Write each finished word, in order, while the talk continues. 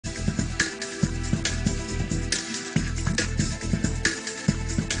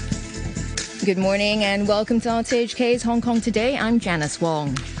Good morning and welcome to RTHK's Hong Kong Today. I'm Janice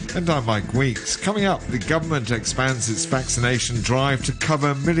Wong. And I'm Mike Weeks. Coming up, the government expands its vaccination drive to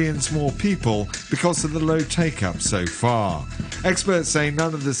cover millions more people because of the low take-up so far. Experts say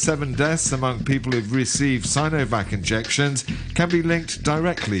none of the 7 deaths among people who've received Sinovac injections can be linked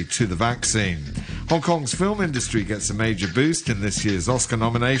directly to the vaccine. Hong Kong's film industry gets a major boost in this year's Oscar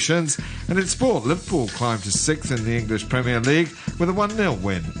nominations. And in sport, Liverpool climbed to 6th in the English Premier League with a 1-0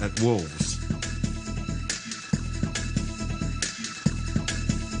 win at Wolves.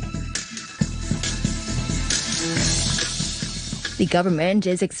 The government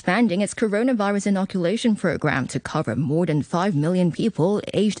is expanding its coronavirus inoculation program to cover more than 5 million people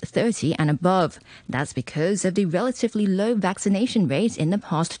aged 30 and above. That's because of the relatively low vaccination rate in the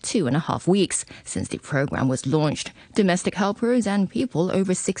past 2.5 weeks since the program was launched. Domestic helpers and people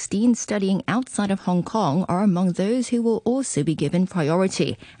over 16 studying outside of Hong Kong are among those who will also be given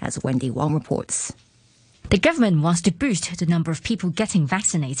priority, as Wendy Wong reports. The government wants to boost the number of people getting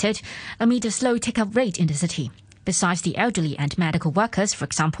vaccinated amid a slow take-up rate in the city. Besides the elderly and medical workers, for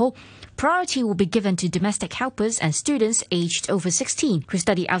example, priority will be given to domestic helpers and students aged over 16 who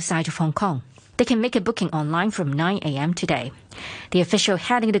study outside of Hong Kong. They can make a booking online from 9 a.m. today. The official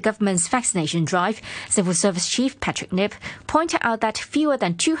heading the government's vaccination drive, Civil Service Chief Patrick Nip, pointed out that fewer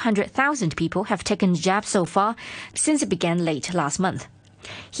than 200,000 people have taken the jab so far since it began late last month.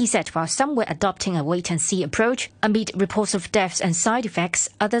 He said while some were adopting a wait-and-see approach, amid reports of deaths and side effects,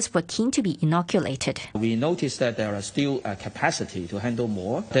 others were keen to be inoculated. We noticed that there are still a capacity to handle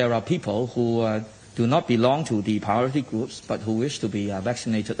more. There are people who do not belong to the priority groups but who wish to be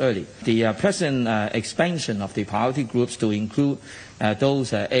vaccinated early. The present expansion of the priority groups to include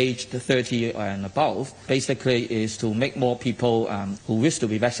those aged 30 and above basically is to make more people who wish to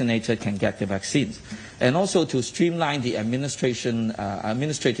be vaccinated can get the vaccines, and also to streamline the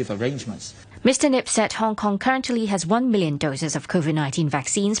administrative arrangements. Mr. Nip said Hong Kong currently has 1 million doses of COVID-19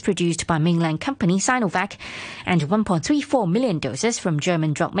 vaccines produced by mainland company Sinovac and 1.34 million doses from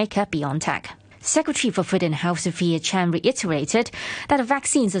German drug maker BioNTech. Secretary for Food and Health Sophia Chan reiterated that the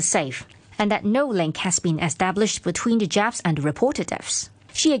vaccines are safe and that no link has been established between the jabs and the reported deaths.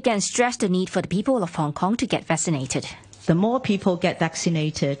 She again stressed the need for the people of Hong Kong to get vaccinated. The more people get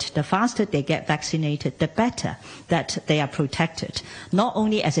vaccinated, the faster they get vaccinated, the better that they are protected, not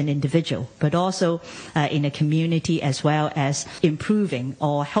only as an individual, but also in a community, as well as improving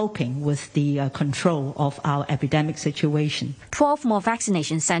or helping with the control of our epidemic situation. 12 more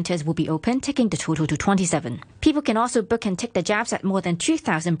vaccination centres will be open, taking the total to 27. People can also book and take the jabs at more than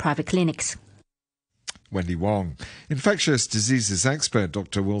 2,000 private clinics. Wendy Wong. Infectious diseases expert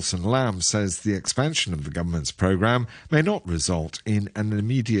Dr. Wilson Lam says the expansion of the government's programme may not result in an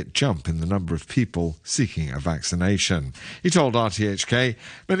immediate jump in the number of people seeking a vaccination. He told RTHK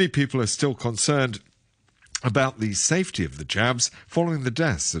many people are still concerned about the safety of the jabs following the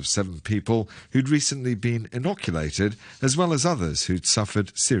deaths of 7 people who'd recently been inoculated, as well as others who'd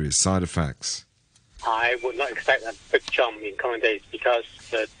suffered serious side effects. I would not expect a big jump in coming days because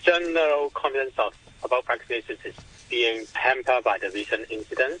the general confidence about vaccinations is being hampered by the recent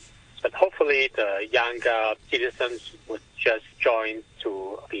incidents. But hopefully the younger citizens would just join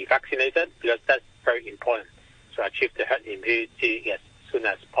to be vaccinated because that's very important to achieve the herd immunity as soon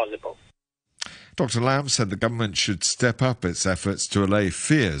as possible. Dr. Lam said the government should step up its efforts to allay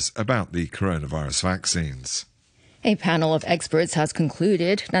fears about the coronavirus vaccines. A panel of experts has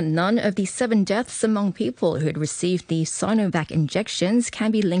concluded that none of the 7 deaths among people who had received the Sinovac injections can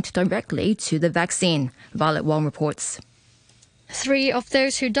be linked directly to the vaccine. Violet Wong reports. 3 of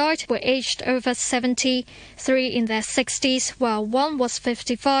those who died were aged over 70, 3 in their 60s, while 1 was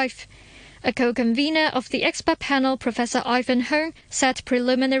 55. A co-convener of the expert panel, Professor Ivan Hung, said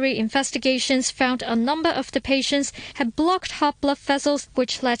preliminary investigations found a number of the patients had blocked heart blood vessels,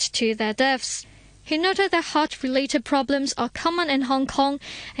 which led to their deaths. He noted that heart-related problems are common in Hong Kong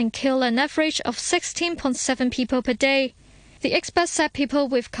and kill an average of 16.7 people per day. The expert said people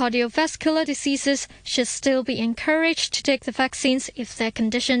with cardiovascular diseases should still be encouraged to take the vaccines if their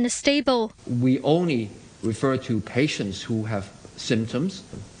condition is stable. We only refer to patients who have symptoms,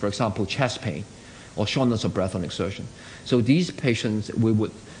 for example, chest pain or shortness of breath on exertion. So these patients, we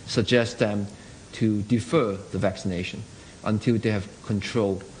would suggest them to defer the vaccination until they have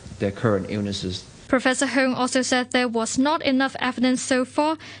controlled their current illnesses. Professor Hung also said there was not enough evidence so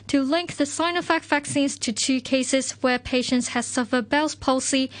far to link the Sinovac vaccines to 2 cases where patients had suffered Bell's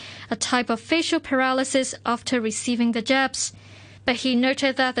palsy, a type of facial paralysis after receiving the jabs. but he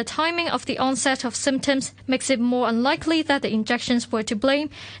noted that the timing of the onset of symptoms makes it more unlikely that the injections were to blame,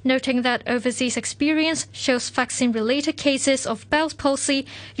 noting that overseas experience shows vaccine-related cases of Bell's palsy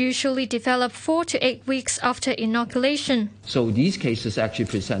usually develop 4 to 8 weeks after inoculation. So these cases actually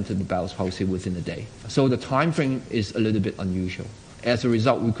presented the Bell's palsy within a day. So the time frame is a little bit unusual. As a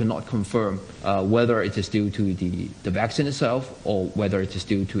result, we could not confirm whether it is due to the vaccine itself or whether it is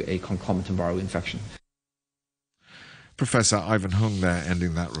due to a concomitant viral infection. Professor Ivan Hung there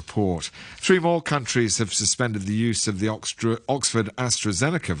ending that report. 3 more countries have suspended the use of the Oxford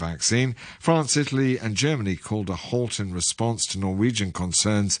AstraZeneca vaccine. France, Italy and Germany called a halt in response to Norwegian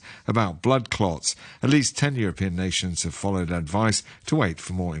concerns about blood clots. At least 10 European nations have followed advice to wait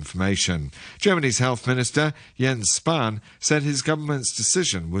for more information. Germany's health minister, Jens Spahn, said his government's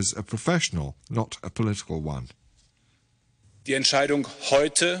decision was a professional, not a political one. Die Entscheidung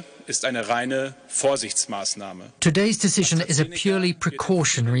heute ist eine reine Vorsichtsmaßnahme. Today's decision is a purely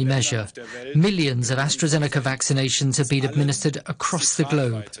precautionary measure. Millions of AstraZeneca vaccinations have been administered across the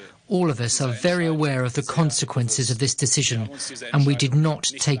globe. All of us are very aware of the consequences of this decision, and we did not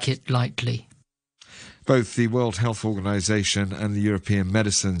take it lightly. Both the World Health Organization and the European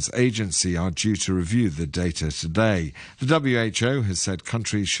Medicines Agency are due to review the data today. The WHO has said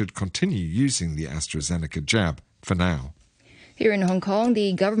countries should continue using the AstraZeneca jab for now. Here in Hong Kong,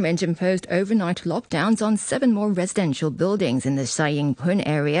 the government imposed overnight lockdowns on 7 more residential buildings in the Sai Ying Pun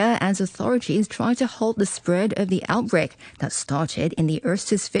area as authorities try to halt the spread of the outbreak that started in the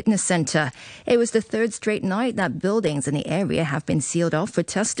Erstis Fitness Centre. It was the 3rd straight night that buildings in the area have been sealed off for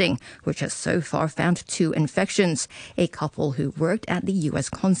testing, which has so far found 2 infections, a couple who worked at the U.S.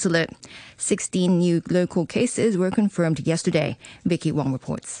 consulate. 16 new local cases were confirmed yesterday. Vicky Wong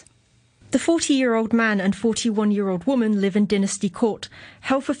reports. The 40-year-old man and 41-year-old woman live in Dynasty Court.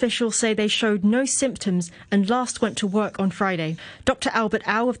 Health officials say they showed no symptoms and last went to work on Friday. Dr. Albert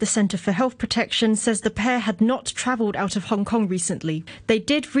Au of the Centre for Health Protection says the pair had not travelled out of Hong Kong recently. They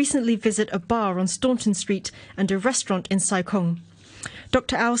did recently visit a bar on Staunton Street and a restaurant in Sai Kung.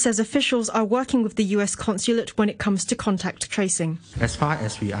 Dr. Au says officials are working with the U.S. consulate when it comes to contact tracing. As far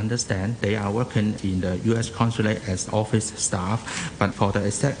as we understand, they are working in the U.S. consulate as office staff, but for the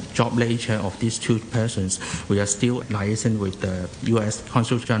exact job nature of these 2 persons, we are still liaising with the U.S.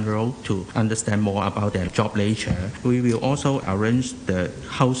 Consul General to understand more about their job nature. We will also arrange the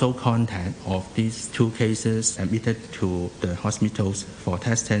household contact of these 2 cases admitted to the hospitals for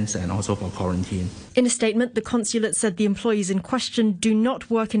testing and also for quarantine. In a statement, the consulate said the employees in question do not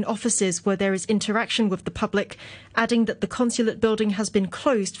work in offices where there is interaction with the public, adding that the consulate building has been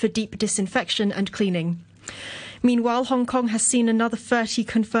closed for deep disinfection and cleaning. Meanwhile, Hong Kong has seen another 30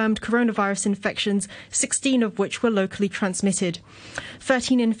 confirmed coronavirus infections, 16 of which were locally transmitted.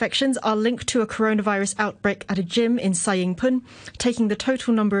 13 infections are linked to a coronavirus outbreak at a gym in Sai Ying Pun, taking the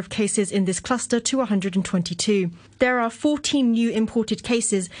total number of cases in this cluster to 122. There are 14 new imported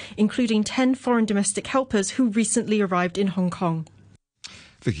cases, including 10 foreign domestic helpers who recently arrived in Hong Kong.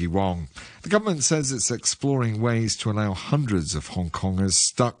 Vicky Wong. The government says it's exploring ways to allow hundreds of Hong Kongers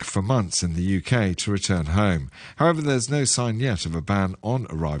stuck for months in the UK to return home. However, there's no sign yet of a ban on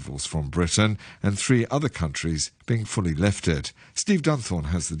arrivals from Britain and 3 other countries being fully lifted. Steve Dunthorne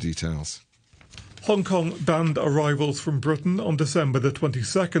has the details. Hong Kong banned arrivals from Britain on December the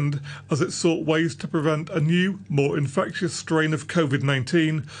 22nd as it sought ways to prevent a new, more infectious strain of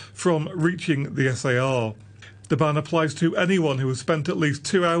COVID-19 from reaching the SAR. The ban applies to anyone who has spent at least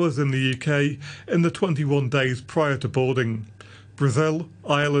 2 hours in the UK in the 21 days prior to boarding. Brazil,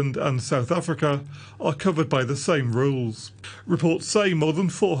 Ireland and South Africa are covered by the same rules. Reports say more than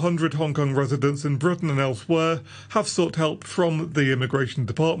 400 Hong Kong residents in Britain and elsewhere have sought help from the Immigration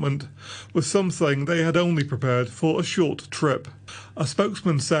Department, with some saying they had only prepared for a short trip. A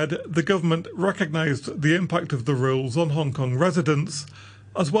spokesman said the government recognised the impact of the rules on Hong Kong residents,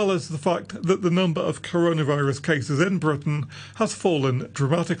 as well as the fact that the number of coronavirus cases in Britain has fallen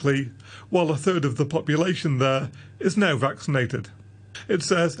dramatically, while a third of the population there is now vaccinated. It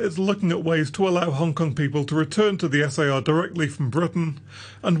says it's looking at ways to allow Hong Kong people to return to the SAR directly from Britain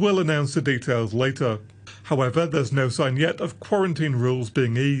and will announce the details later. However, there's no sign yet of quarantine rules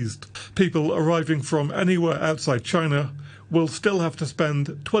being eased. People arriving from anywhere outside China will still have to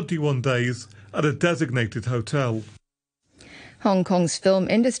spend 21 days at a designated hotel. Hong Kong's film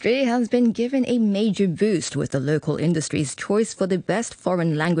industry has been given a major boost with the local industry's choice for the Best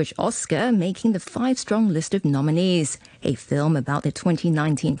Foreign Language Oscar making the 5-strong list of nominees. A film about the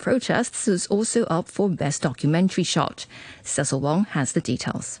 2019 protests is also up for Best Documentary Shot. Cecil Wong has the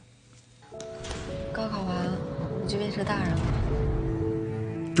details.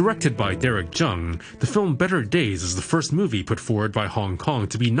 Directed by Derek Jung, the film Better Days is the first movie put forward by Hong Kong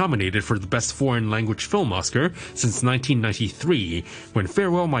to be nominated for the Best Foreign Language Film Oscar since 1993, when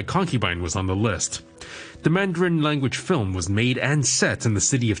Farewell My Concubine was on the list. The Mandarin language film was made and set in the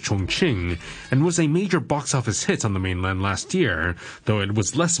city of Chongqing and was a major box office hit on the mainland last year, though it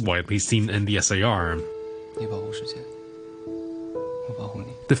was less widely seen in the SAR.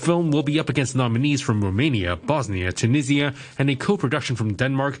 The film will be up against nominees from Romania, Bosnia, Tunisia, and a co-production from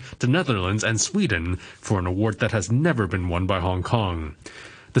Denmark, the Netherlands, and Sweden for an award that has never been won by Hong Kong.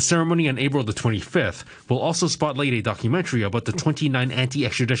 The ceremony on April the 25th will also spotlight a documentary about the 29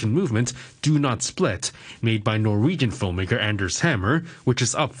 anti-extradition movement, Do Not Split, made by Norwegian filmmaker Anders Hammer, which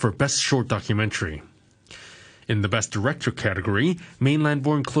is up for Best Short Documentary. In the Best Director category,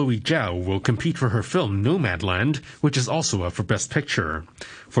 mainland-born Chloe Zhao will compete for her film Nomadland, which is also up for Best Picture.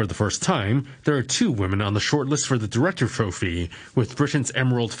 For the first time, there are 2 women on the shortlist for the Director Trophy, with Britain's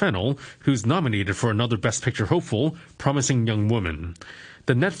Emerald Fennell, who's nominated for another Best Picture hopeful, Promising Young Woman.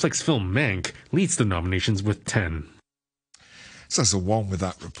 The Netflix film Mank leads the nominations with 10. So that's a one with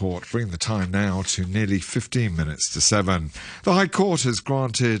that report. Bring the time now to nearly 15 minutes to 7. The High Court has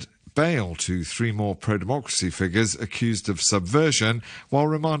granted bail to 3 more pro-democracy figures accused of subversion while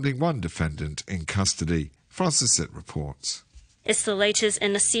remanding 1 defendant in custody. Francis Sitt reports. It's the latest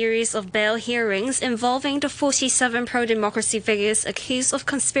in a series of bail hearings involving the 47 pro-democracy figures accused of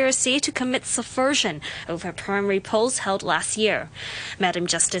conspiracy to commit subversion over primary polls held last year. Madam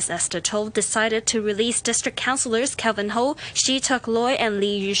Justice Esther To decided to release District Councillors Kelvin Ho, Shi Tuk Loi and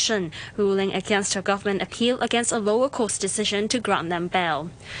Li Yusheng, ruling against her government appeal against a lower court's decision to grant them bail.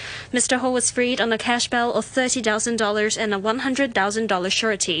 Mr. Ho was freed on a cash bail of $30,000 and a $100,000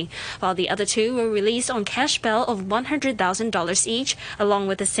 surety, while the other 2 were released on cash bail of $100,000 each, along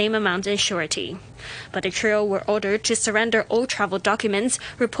with the same amount in surety. But the trio were ordered to surrender all travel documents,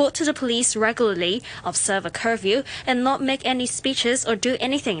 report to the police regularly, observe a curfew, and not make any speeches or do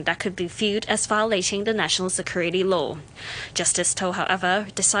anything that could be viewed as violating the national security law. Justice To, however,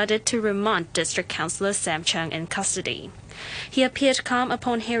 decided to remand District Councillor Sam Chung in custody. He appeared calm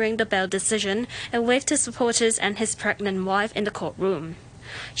upon hearing the bail decision and waved to supporters and his pregnant wife in the courtroom.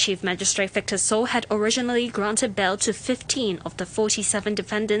 Chief Magistrate Victor So had originally granted bail to 15 of the 47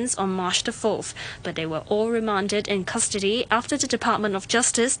 defendants on March the 4th, but they were all remanded in custody after the Department of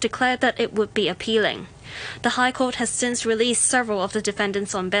Justice declared that it would be appealing. The High Court has since released several of the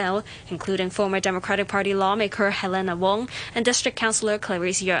defendants on bail, including former Democratic Party lawmaker Helena Wong and District Councillor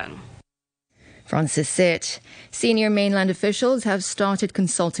Clarice Yeung. Francis Sitt. Senior mainland officials have started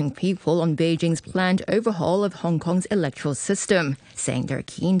consulting people on Beijing's planned overhaul of Hong Kong's electoral system, saying they're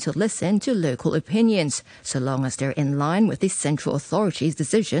keen to listen to local opinions, so long as they're in line with the central authority's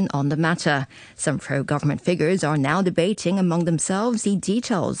decision on the matter. Some pro-government figures are now debating among themselves the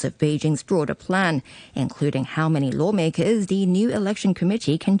details of Beijing's broader plan, including how many lawmakers the new election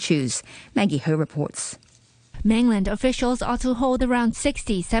committee can choose. Maggie Ho reports. Mainland officials are to hold around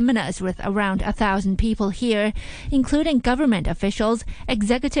 60 seminars with around 1,000 people here, including government officials,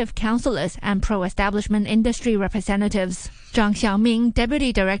 executive councillors and pro-establishment industry representatives. Zhang Xiaoming,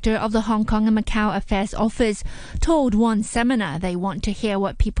 Deputy Director of the Hong Kong and Macau Affairs Office, told one seminar they want to hear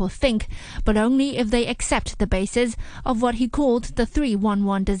what people think, but only if they accept the basis of what he called the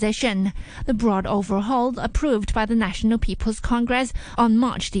 311 decision, the broad overhaul approved by the National People's Congress on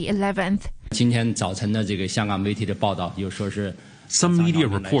March the 11th. Some media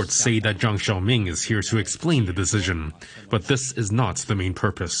reports say that Zhang Xiaoming is here to explain the decision, but this is not the main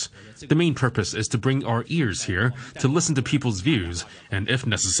purpose. The main purpose is to bring our ears here, to listen to people's views, and if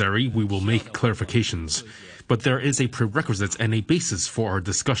necessary, we will make clarifications. But there is a prerequisite and a basis for our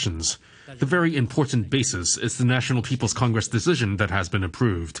discussions. The very important basis is the National People's Congress decision that has been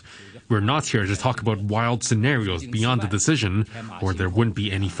approved. We're not here to talk about wild scenarios beyond the decision, or there wouldn't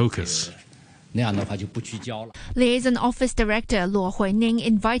be any focus. Liaison Office Director Luo Huining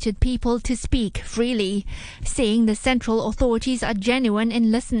invited people to speak freely, saying the central authorities are genuine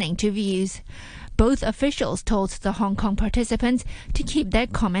in listening to views. Both officials told the Hong Kong participants to keep their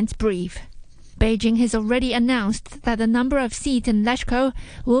comments brief. Beijing has already announced that the number of seats in LegCo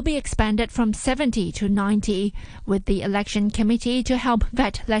will be expanded from 70 to 90, with the election committee to help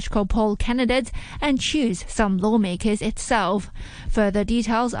vet LegCo poll candidates and choose some lawmakers itself. Further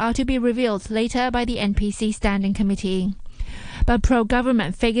details are to be revealed later by the NPC Standing Committee. But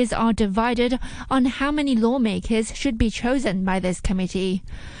pro-government figures are divided on how many lawmakers should be chosen by this committee.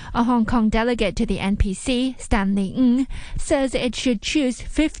 A Hong Kong delegate to the NPC, Stanley Ng, says it should choose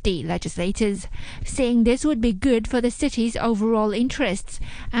 50 legislators, saying this would be good for the city's overall interests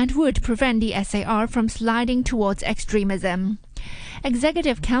and would prevent the SAR from sliding towards extremism.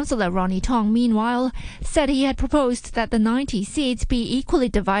 Executive Councillor Ronnie Tong, meanwhile, said he had proposed that the 90 seats be equally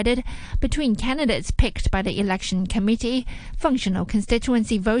divided between candidates picked by the election committee, functional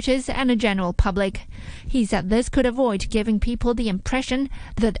constituency voters and the general public. He said this could avoid giving people the impression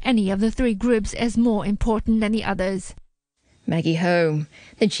that any of the three groups is more important than the others. Maggie Ho.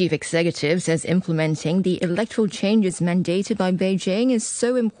 The chief executive says implementing the electoral changes mandated by Beijing is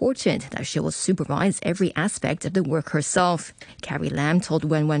so important that she will supervise every aspect of the work herself. Carrie Lam told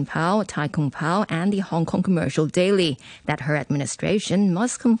Wen Pao, Tai Kung Pao and the Hong Kong Commercial Daily that her administration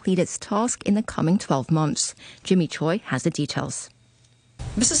must complete its task in the coming 12 months. Jimmy Choi has the details.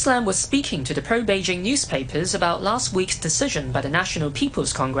 Mrs. Lam was speaking to the pro-Beijing newspapers about last week's decision by the National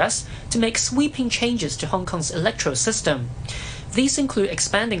People's Congress to make sweeping changes to Hong Kong's electoral system. These include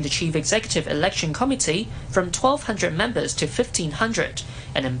expanding the Chief Executive Election Committee from 1,200 members to 1,500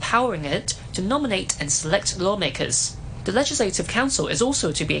 and empowering it to nominate and select lawmakers. The Legislative Council is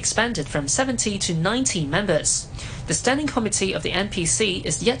also to be expanded from 70 to 90 members. The Standing Committee of the NPC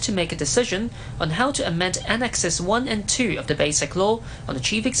is yet to make a decision on how to amend Annexes 1 and 2 of the Basic Law on the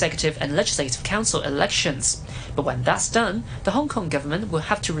Chief Executive and Legislative Council elections. But when that's done, the Hong Kong government will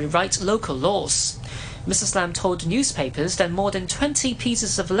have to rewrite local laws. Mrs. Lam told newspapers that more than 20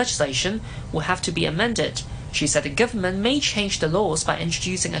 pieces of legislation will have to be amended. She said the government may change the laws by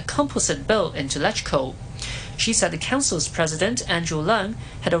introducing a composite bill into LegCo. She said the Council's President, Andrew Leung,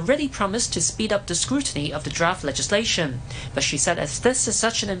 had already promised to speed up the scrutiny of the draft legislation, but she said as this is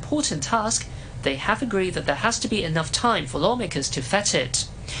such an important task, they have agreed that there has to be enough time for lawmakers to vet it.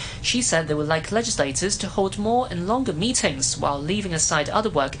 She said they would like legislators to hold more and longer meetings while leaving aside other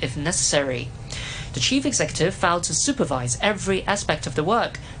work if necessary. The chief executive vowed to supervise every aspect of the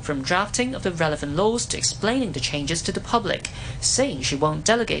work, from drafting of the relevant laws to explaining the changes to the public, saying she won't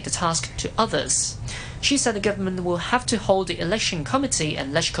delegate the task to others. She said the government will have to hold the election committee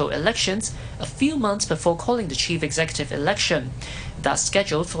and LegCo elections a few months before calling the chief executive election. That's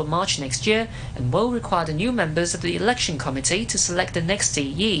scheduled for March next year and will require the new members of the election committee to select the next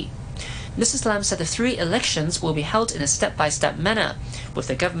DE. Mrs. Lam said the three elections will be held in a step-by-step manner, with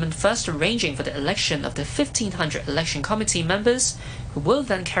the government first arranging for the election of the 1,500 election committee members, who will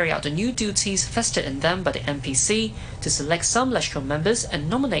then carry out the new duties vested in them by the NPC to select some LegCo members and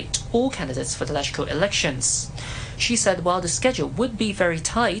nominate all candidates for the LegCo elections. She said while the schedule would be very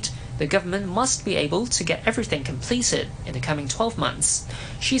tight, the government must be able to get everything completed in the coming 12 months.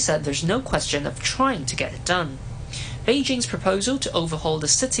 She said there's no question of trying to get it done. Beijing's proposal to overhaul the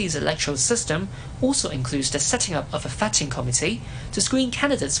city's electoral system also includes the setting up of a vetting committee to screen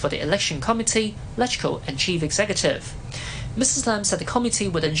candidates for the election committee, LegCo and chief executive. Mrs. Lam said the committee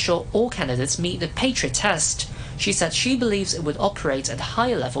would ensure all candidates meet the Patriot test. She said she believes it would operate at a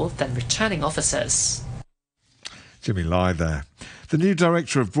higher level than returning officers. Jimmy Lai there. The new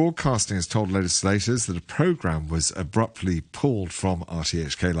director of broadcasting has told legislators that a programme was abruptly pulled from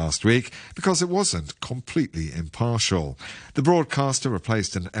RTHK last week because it wasn't completely impartial. The broadcaster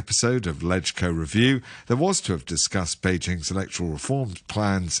replaced an episode of LegCo Review that was to have discussed Beijing's electoral reform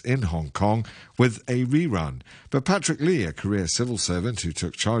plans in Hong Kong with a rerun. But Patrick Lee, a career civil servant who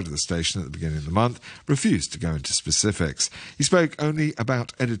took charge of the station at the beginning of the month, refused to go into specifics. He spoke only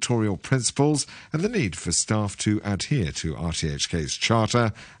about editorial principles and the need for staff to adhere to RTHK's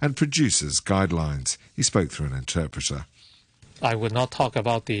charter and producers' guidelines. He spoke through an interpreter. I would not talk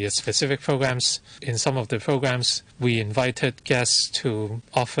about the specific programs. In some of the programs, we invited guests to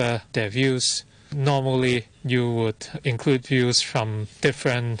offer their views. Normally, you would include views from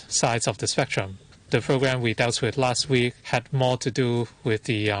different sides of the spectrum. The program we dealt with last week had more to do with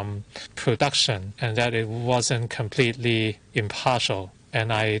the production and that it wasn't completely impartial.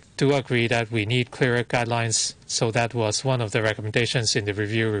 And I do agree that we need clearer guidelines, so that was one of the recommendations in the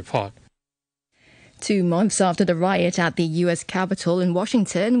review report. 2 months after the riot at the U.S. Capitol in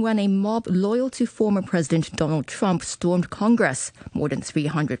Washington, when a mob loyal to former President Donald Trump stormed Congress, more than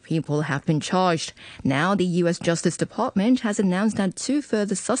 300 people have been charged. Now, the U.S. Justice Department has announced that 2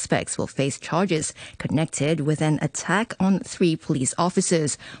 further suspects will face charges connected with an attack on 3 police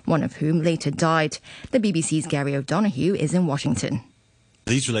officers, one of whom later died. The BBC's Gary O'Donoghue is in Washington.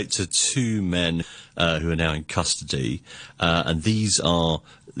 These relate to 2 men who are now in custody, and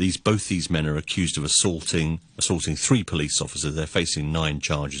both these men are accused of assaulting 3 police officers. They're facing 9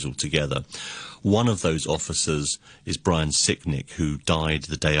 charges altogether. One of those officers is Brian Sicknick, who died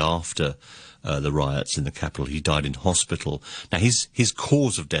the day after the riots in the Capitol. He died in hospital. Now, his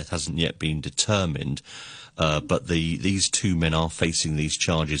cause of death hasn't yet been determined, but these 2 men are facing these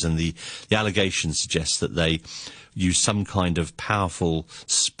charges, and the allegation suggests that they use some kind of powerful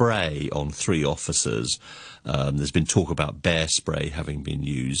spray spray on 3 officers. There's been talk about bear spray having been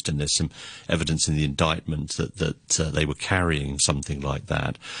used, and there's some evidence in the indictment that they were carrying something like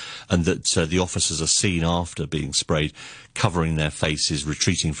that, and that the officers are seen after being sprayed covering their faces,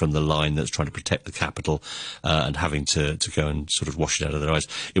 retreating from the line that's trying to protect the capital, and having to go and sort of wash it out of their eyes.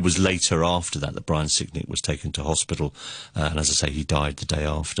 It was later after that Brian Sicknick was taken to hospital, and as I say, he died the day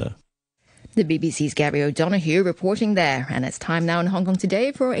after. The BBC's Gary O'Donoghue reporting there. And it's time now in Hong Kong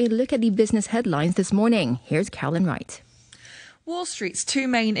today for a look at the business headlines this morning. Here's Carolyn Wright. Wall Street's 2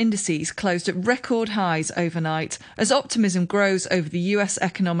 main indices closed at record highs overnight as optimism grows over the US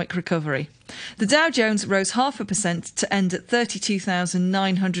economic recovery. The Dow Jones rose 0.5% to end at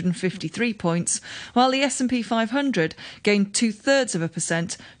 32,953 points, while the S&P 500 gained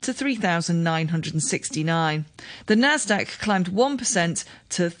 0.2% to 3,969. The Nasdaq climbed 1%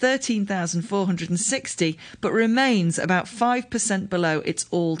 to 13,460, but remains about 5% below its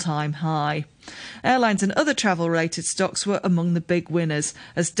all-time high. Airlines and other travel-related stocks were among the big winners,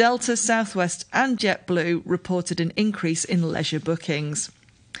 as Delta, Southwest and JetBlue reported an increase in leisure bookings.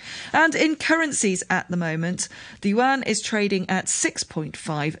 And in currencies at the moment, the yuan is trading at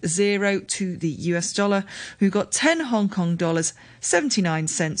 6.50 to the US dollar, who got 10 Hong Kong dollars, 79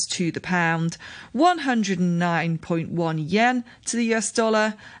 cents to the pound, 109.1 yen to the US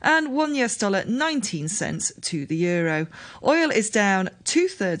dollar, and 1 US dollar 19 cents to the euro. Oil is down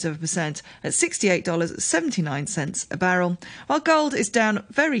 0.2% at $68.79 a barrel, while gold is down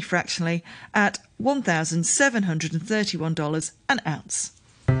very fractionally at $1,731 an ounce.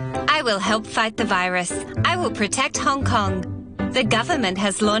 I will help fight the virus. I will protect Hong Kong. The government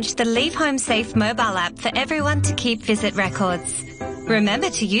has launched the Leave Home Safe mobile app for everyone to keep visit records. Remember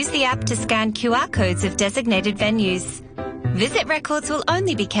to use the app to scan QR codes of designated venues. Visit records will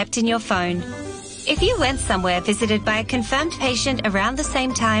only be kept in your phone. If you went somewhere visited by a confirmed patient around the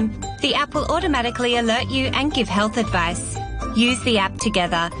same time, the app will automatically alert you and give health advice. Use the app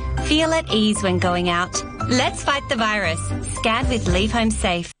together. Feel at ease when going out. Let's fight the virus. Scan with Leave Home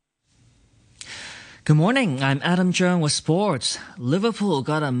Safe. Good morning, I'm Adam Zheng with sports. Liverpool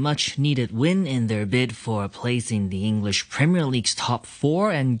got a much-needed win in their bid for a place in the English Premier League's top 4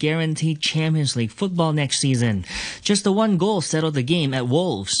 and guaranteed Champions League football next season. Just the 1 goal settled the game at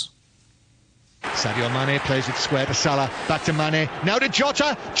Wolves. Sadio Mane plays it square to Salah, back to Mane, now to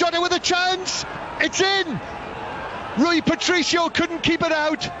Jota, Jota with a chance, it's in! Rui Patricio couldn't keep it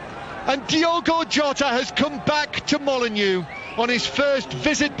out, and Diogo Jota has come back to Molineux on his first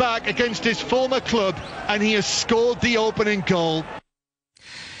visit back against his former club, and he has scored the opening goal.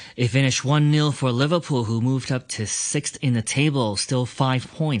 It finished 1-0 for Liverpool, who moved up to 6th in the table, still 5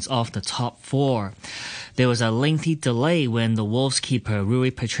 points off the top 4. There was a lengthy delay when the Wolves keeper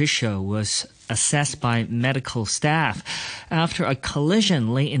Rui Patricio was assessed by medical staff after a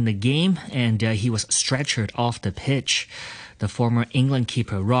collision late in the game, and he was stretchered off the pitch. The former England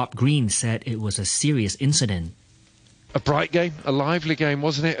keeper Rob Green said it was a serious incident. A bright game, a lively game,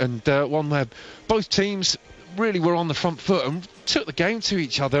 wasn't it? And one where both teams really were on the front foot and took the game to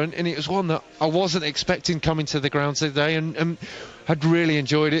each other. And it was one that I wasn't expecting coming to the ground today, and had really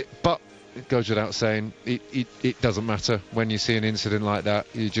enjoyed it. But it goes without saying, it doesn't matter when you see an incident like that.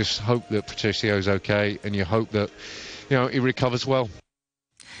 You just hope that Patricio's okay, and you hope that, you know, he recovers well.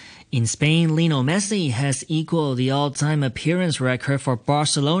 In Spain, Lionel Messi has equaled the all-time appearance record for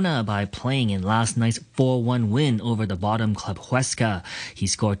Barcelona by playing in last night's 4-1 win over the bottom club Huesca. He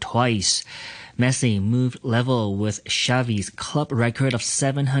scored twice. Messi moved level with Xavi's club record of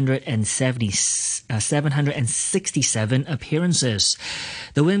 767 appearances.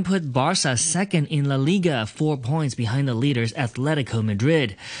 The win put Barca second in La Liga, 4 points behind the leaders Atletico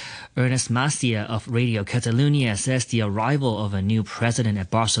Madrid. Ernest Macia of Radio Catalunya says the arrival of a new president at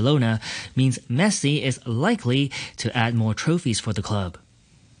Barcelona means Messi is likely to add more trophies for the club.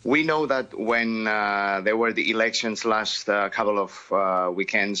 We know that when there were the elections last couple of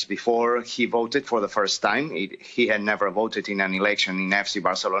weekends before, he voted for the first time. He had never voted in an election in FC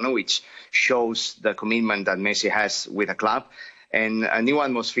Barcelona, which shows the commitment that Messi has with the club. And a new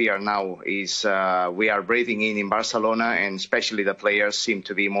atmosphere now is we are breathing in Barcelona, and especially the players seem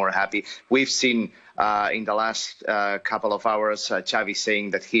to be more happy. We've seen in the last couple of hours Xavi saying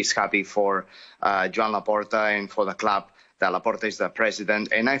that he's happy for Joan Laporta and for the club, that Laporta is the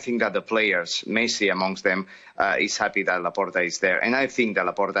president. And I think that the players, Messi amongst them, is happy that Laporta is there. And I think that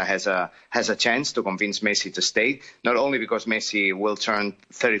Laporta has a chance to convince Messi to stay, not only because Messi will turn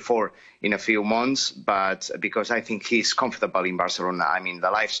 34 in a few months, but because I think he's comfortable in Barcelona. I mean, the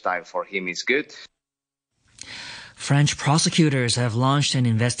lifestyle for him is good. French prosecutors have launched an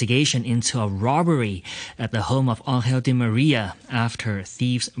investigation into a robbery at the home of Angel Di Maria after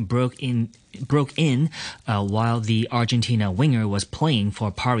thieves broke in while the Argentina winger was playing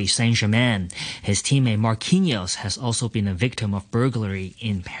for Paris Saint-Germain. His teammate Marquinhos has also been a victim of burglary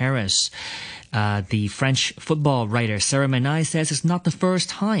in Paris. The French football writer Sarah Menai says it's not the first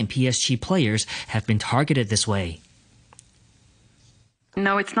time PSG players have been targeted this way.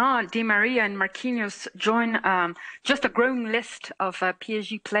 No, it's not. Di Maria and Marquinhos join just a growing list of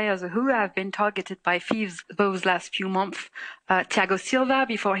PSG players who have been targeted by thieves those last few months. Thiago Silva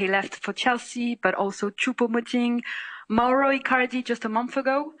before he left for Chelsea, but also Choupo-Moting, Mauro Icardi just a month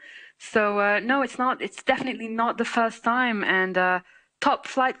ago. So no, it's not. It's definitely not the first time. And top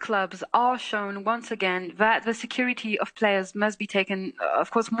flight clubs are shown once again that the security of players must be taken, of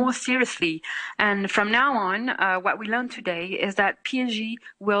course, more seriously. And from now on, what we learned today is that PSG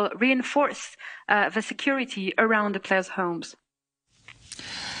will reinforce the security around the players' homes.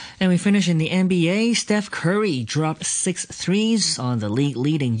 And we finish in the NBA. Steph Curry dropped 6 threes on the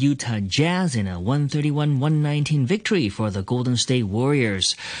league-leading Utah Jazz in a 131-119 victory for the Golden State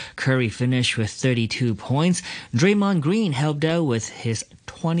Warriors. Curry finished with 32 points. Draymond Green helped out with his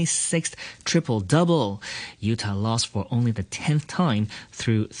 26th triple-double. Utah lost for only the 10th time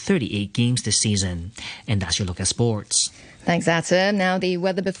through 38 games this season. And that's your look at sports. Thanks, Atta. Now the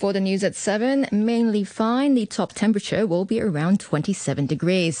weather before the news at 7, mainly fine. The top temperature will be around 27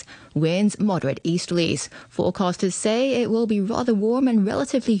 degrees. Winds moderate easterlies. Forecasters say it will be rather warm and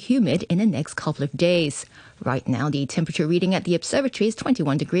relatively humid in the next couple of days. Right now the temperature reading at the observatory is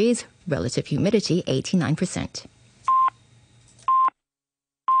 21 degrees, relative humidity 89%.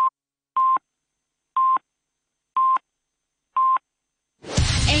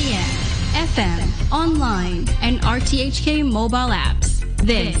 FM, online, and RTHK mobile apps.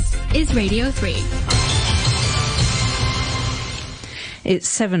 This is Radio 3. It's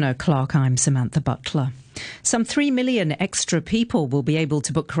 7 o'clock. I'm Samantha Butler. Some 3 million extra people will be able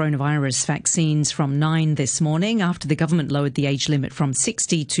to book coronavirus vaccines from 9 this morning after the government lowered the age limit from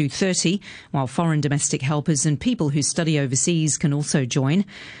 60 to 30, while foreign domestic helpers and people who study overseas can also join.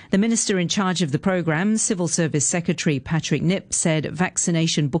 The minister in charge of the programme, Civil Service Secretary Patrick Nip, said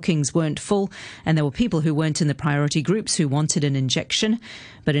vaccination bookings weren't full and there were people who weren't in the priority groups who wanted an injection.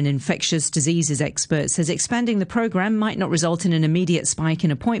 But an infectious diseases expert says expanding the programme might not result in an immediate spike in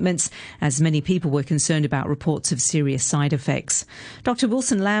appointments, as many people were concerned about reports of serious side effects. Dr.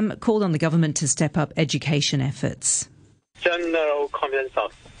 Wilson Lam called on the government to step up education efforts. General confidence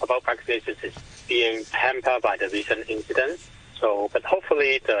about vaccinations is being hampered by the recent incidents. But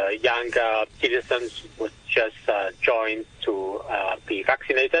hopefully the younger citizens would just join to be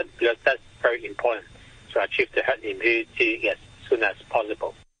vaccinated, because that's very important to achieve the herd immunity as soon as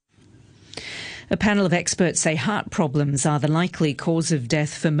possible. A panel of experts say heart problems are the likely cause of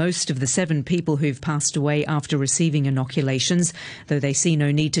death for most of the 7 people who've passed away after receiving inoculations, though they see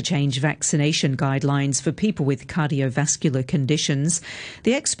no need to change vaccination guidelines for people with cardiovascular conditions.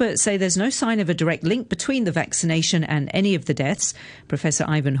 The experts say there's no sign of a direct link between the vaccination and any of the deaths. Professor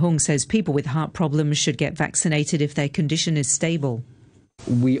Ivan Hung says people with heart problems should get vaccinated if their condition is stable.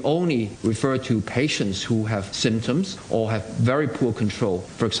 We only refer to patients who have symptoms or have very poor control.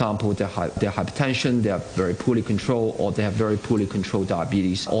 For example, they have hypertension, they are very poorly controlled, or they have very poorly controlled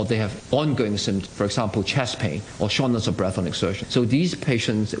diabetes, or they have ongoing symptoms, for example, chest pain or shortness of breath on exertion. So these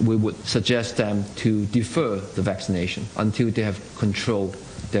patients, we would suggest them to defer the vaccination until they have controlled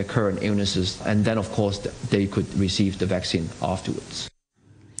their current illnesses, and then, of course, they could receive the vaccine afterwards.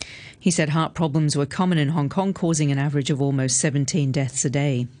 He said heart problems were common in Hong Kong, causing an average of almost 17 deaths a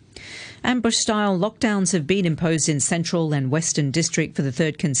day. Ambush-style lockdowns have been imposed in Central and Western District for the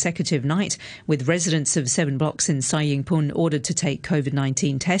 3rd consecutive night, with residents of 7 blocks in Sai Ying Pun ordered to take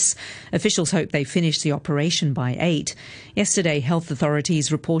COVID-19 tests. Officials hope they finish the operation by 8. Yesterday, health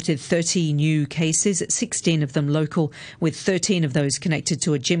authorities reported 30 new cases, 16 of them local, with 13 of those connected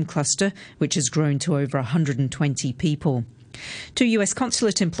to a gym cluster, which has grown to over 120 people. 2 US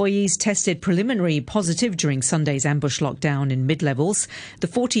consulate employees tested preliminary positive during Sunday's ambush lockdown in mid-levels. The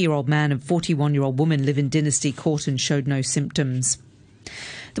 40-year-old man and 41-year-old woman live in Dynasty Court and showed no symptoms.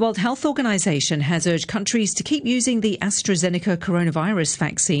 The World Health Organization has urged countries to keep using the AstraZeneca coronavirus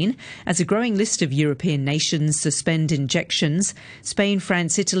vaccine as a growing list of European nations suspend injections. Spain,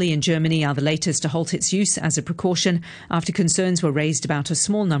 France, Italy and Germany are the latest to halt its use as a precaution after concerns were raised about a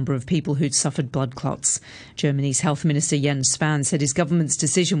small number of people who'd suffered blood clots. Germany's Health Minister Jens Spahn said his government's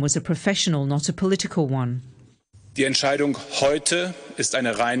decision was a professional, not a political one. Die Entscheidung heute ist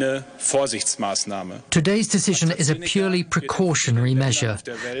eine reine Vorsichtsmaßnahme. Today's decision is a purely precautionary measure.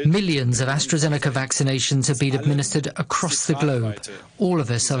 Millions of AstraZeneca vaccinations have been administered across the globe. All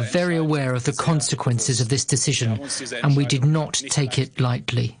of us are very aware of the consequences of this decision, and we did not take it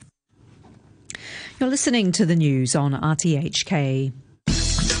lightly. You're listening to the news on RTHK.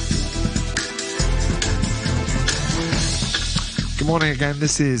 Good morning again.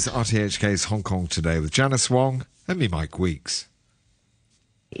 This is RTHK's Hong Kong Today with Janice Wong and me, Mike Weeks.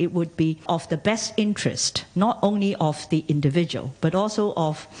 It would be of the best interest, not only of the individual, but also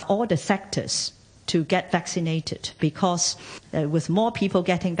of all the sectors to get vaccinated, because with more people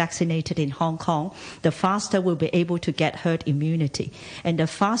getting vaccinated in Hong Kong, the faster we'll be able to get herd immunity, and the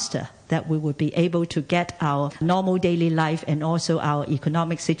faster that we will be able to get our normal daily life and also our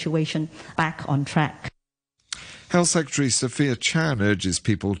economic situation back on track. Health Secretary Sophia Chan urges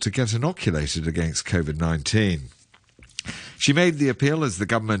people to get inoculated against COVID-19. She made the appeal as the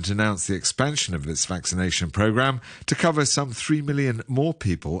government announced the expansion of its vaccination programme to cover some 3 million more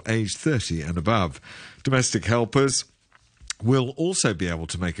people aged 30 and above. Domestic helpers will also be able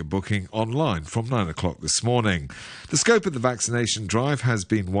to make a booking online from 9 o'clock this morning. The scope of the vaccination drive has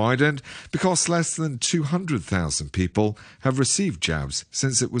been widened because less than 200,000 people have received jabs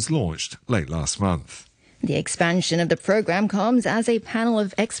since it was launched late last month. The expansion of the program comes as a panel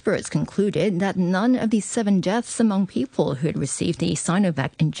of experts concluded that none of the 7 deaths among people who had received the Sinovac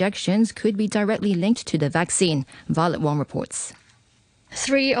injections could be directly linked to the vaccine. Violet Wong reports.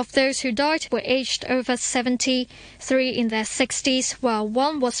 3 of those who died were aged over 70, 3 in their 60s, while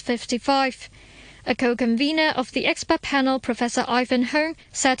 1 was 55. A co-convener of the expert panel, Professor Ivan Hung,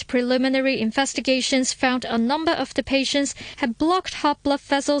 said preliminary investigations found a number of the patients had blocked heart blood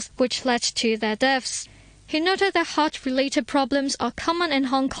vessels, which led to their deaths. He noted that heart-related problems are common in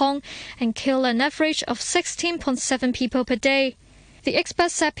Hong Kong and kill an average of 16.7 people per day. The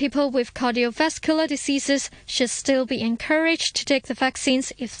expert said people with cardiovascular diseases should still be encouraged to take the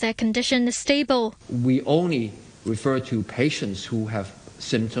vaccines if their condition is stable. We only refer to patients who have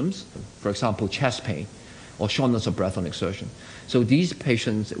symptoms, for example, chest pain or shortness of breath on exertion. So these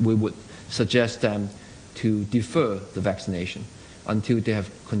patients, we would suggest them to defer the vaccination until they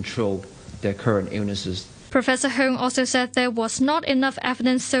have controlled their current illnesses. Professor Hung also said there was not enough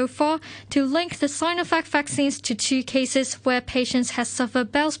evidence so far to link the Sinovac vaccines to 2 cases where patients had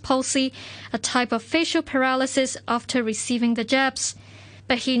suffered Bell's palsy, a type of facial paralysis after receiving the jabs.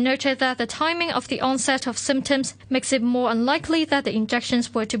 But he noted that the timing of the onset of symptoms makes it more unlikely that the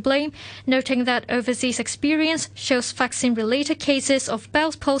injections were to blame, noting that overseas experience shows vaccine-related cases of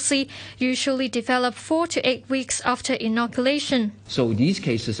Bell's palsy usually develop 4 to 8 weeks after inoculation. So these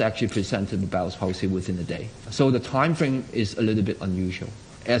cases actually presented Bell's palsy within a day. So the time frame is a little bit unusual.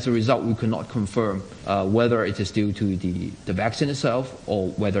 As a result, we could not confirm whether it is due to the vaccine itself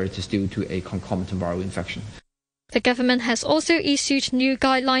or whether it is due to a concomitant viral infection. The government has also issued new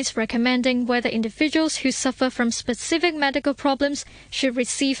guidelines recommending whether individuals who suffer from specific medical problems should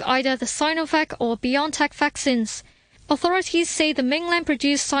receive either the Sinovac or BioNTech vaccines. Authorities say the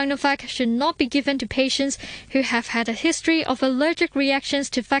mainland-produced Sinovac should not be given to patients who have had a history of allergic reactions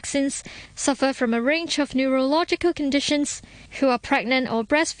to vaccines, suffer from a range of neurological conditions, who are pregnant or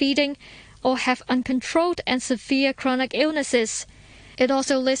breastfeeding, or have uncontrolled and severe chronic illnesses. It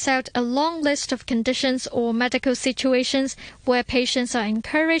also lists out a long list of conditions or medical situations where patients are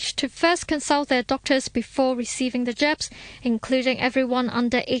encouraged to first consult their doctors before receiving the jabs, including everyone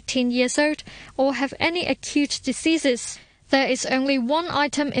under 18 years old or have any acute diseases. There is only one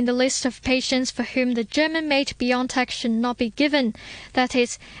item in the list of patients for whom the German-made BioNTech should not be given. That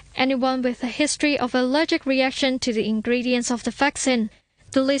is, anyone with a history of allergic reaction to the ingredients of the vaccine.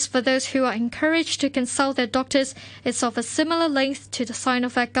 The list for those who are encouraged to consult their doctors is of a similar length to the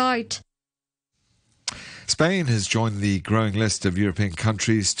Sinovac guide. Spain has joined the growing list of European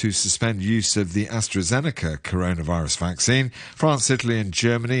countries to suspend use of the AstraZeneca coronavirus vaccine. France, Italy and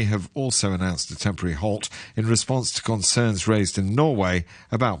Germany have also announced a temporary halt in response to concerns raised in Norway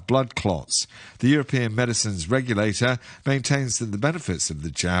about blood clots. The European Medicines Regulator maintains that the benefits of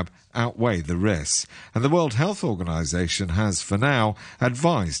the jab outweigh the risks, and the World Health Organization has, for now,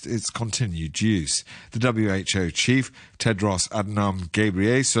 advised its continued use. The WHO chief, Tedros Adhanom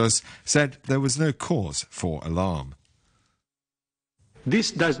Ghebreyesus, said there was no cause for alarm.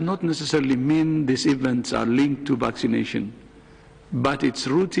 This does not necessarily mean these events are linked to vaccination, but it's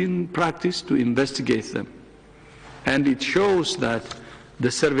routine practice to investigate them. And it shows that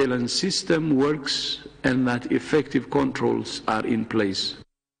the surveillance system works and that effective controls are in place.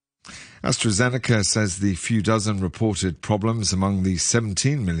 AstraZeneca says the few dozen reported problems among the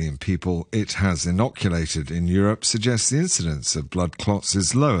 17 million people it has inoculated in Europe suggests the incidence of blood clots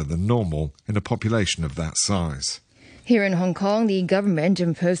is lower than normal in a population of that size. Here in Hong Kong, the government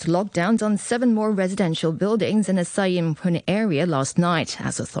imposed lockdowns on 7 more residential buildings in the Sai Ying Pun area last night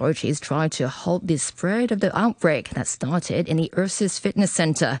as authorities tried to halt the spread of the outbreak that started in the Ursus Fitness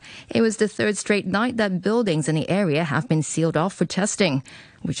Centre. It was the 3rd straight night that buildings in the area have been sealed off for testing,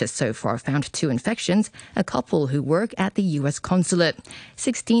 which has so far found 2 infections, a couple who work at the U.S. consulate.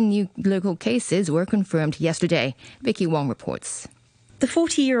 16 new local cases were confirmed yesterday. Vicky Wong reports. The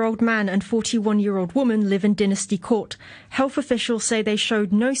 40-year-old man and 41-year-old woman live in Dynasty Court. Health officials say they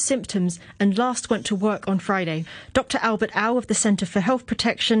showed no symptoms and last went to work on Friday. Dr. Albert Au of the Centre for Health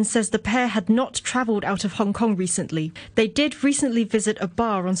Protection says the pair had not travelled out of Hong Kong recently. They did recently visit a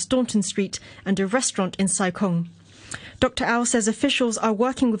bar on Staunton Street and a restaurant in Sai Kung. Dr. Au says officials are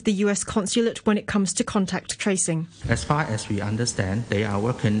working with the U.S. consulate when it comes to contact tracing. As far as we understand, they are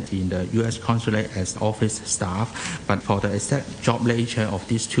working in the U.S. consulate as office staff, but for the exact job nature of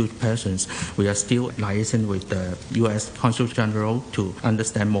these 2 persons, we are still liaising with the U.S. Consul General to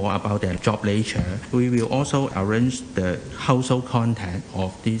understand more about their job nature. We will also arrange the household contact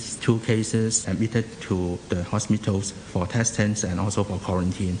of these 2 cases admitted to the hospitals for testing and also for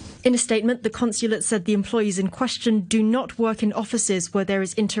quarantine. In a statement, the consulate said the employees in question do not work in offices where there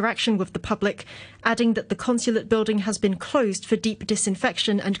is interaction with the public, adding that the consulate building has been closed for deep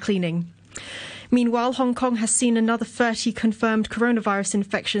disinfection and cleaning. Meanwhile, Hong Kong has seen another 30 confirmed coronavirus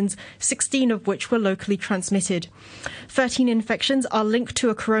infections, 16 of which were locally transmitted. 13 infections are linked to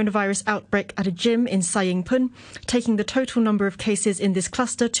a coronavirus outbreak at a gym in Sai Ying Pun, taking the total number of cases in this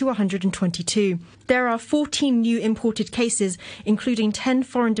cluster to 122. There are 14 new imported cases, including 10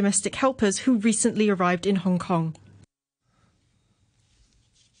 foreign domestic helpers who recently arrived in Hong Kong.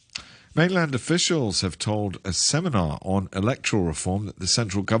 Mainland officials have told a seminar on electoral reform that the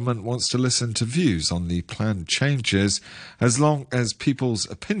central government wants to listen to views on the planned changes as long as people's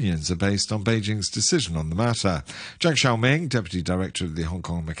opinions are based on Beijing's decision on the matter. Zhang Xiaoming, Deputy Director of the Hong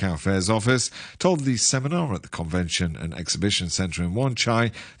Kong Macau Affairs Office, told the seminar at the Convention and Exhibition Centre in Wan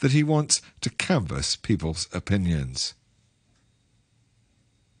Chai that he wants to canvass people's opinions.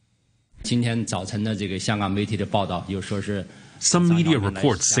 今天早晨的这个香港媒体的报道又说是 Some media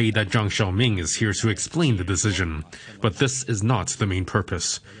reports say that Zhang Xiaoming is here to explain the decision, but this is not the main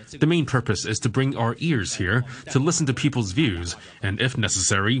purpose. The main purpose is to bring our ears here, to listen to people's views, and if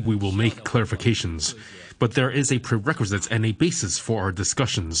necessary, we will make clarifications. But there is a prerequisite and a basis for our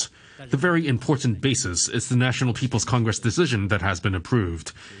discussions. The very important basis is the National People's Congress decision that has been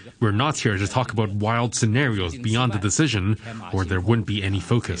approved. We're not here to talk about wild scenarios beyond the decision, or there wouldn't be any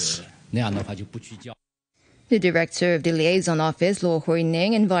focus. The director of the liaison office, Luo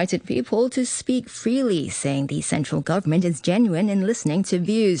Huining, invited people to speak freely, saying the central government is genuine in listening to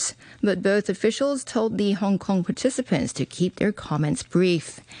views. But both officials told the Hong Kong participants to keep their comments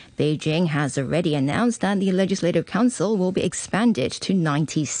brief. Beijing has already announced that the Legislative Council will be expanded to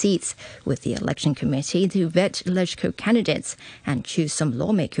 90 seats, with the election committee to vet LegCo candidates and choose some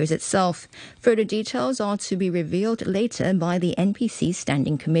lawmakers itself. Further details are to be revealed later by the NPC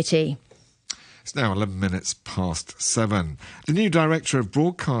Standing Committee. It's now 11 minutes past 7. The new Director of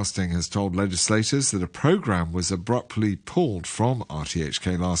Broadcasting has told legislators that a programme was abruptly pulled from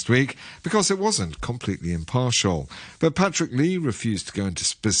RTHK last week because it wasn't completely impartial. But Patrick Lee refused to go into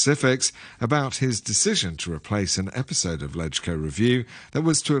specifics about his decision to replace an episode of LegCo Review that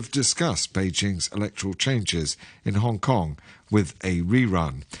was to have discussed Beijing's electoral changes in Hong Kong with a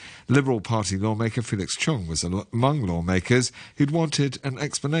rerun. Liberal Party lawmaker Felix Chung was among lawmakers who'd wanted an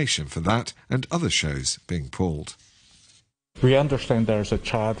explanation for that and other shows being pulled. We understand there's a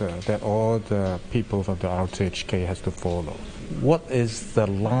charter that all the people from the RTHK has to follow. What is the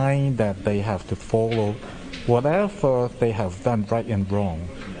line that they have to follow? Whatever they have done right and wrong.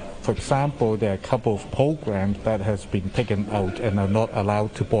 For example, there are a couple of programs that has been taken out and are not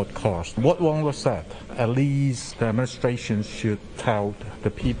allowed to broadcast. What wrong was that? At least the administration should tell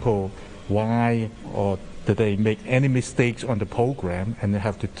the people why or did they make any mistakes on the program, and they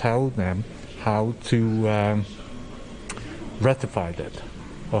have to tell them how to rectify that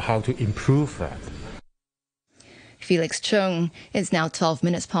or how to improve that. Felix Chung. It's now 12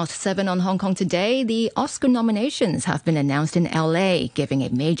 minutes past 7 on Hong Kong Today. The Oscar nominations have been announced in LA, giving a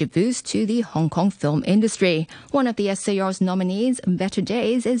major boost to the Hong Kong film industry. One of the SAR's nominees, Better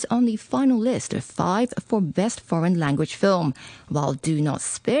Days, is on the final list of 5 for Best Foreign Language Film, while Do Not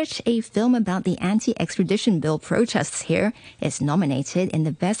Spit, a film about the anti-extradition bill protests here, is nominated in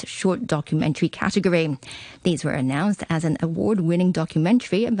the Best Short Documentary category. These were announced as an award-winning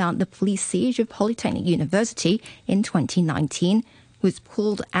documentary about the police siege of Polytechnic University in 2019, was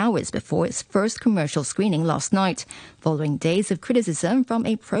pulled hours before its first commercial screening last night, following days of criticism from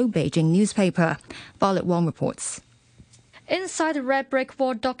a pro-Beijing newspaper. Violet Wong reports. Inside the red brick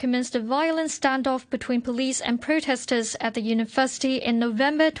wall documents the violent standoff between police and protesters at the university in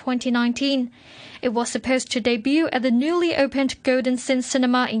November 2019. It was supposed to debut at the newly opened Golden Sin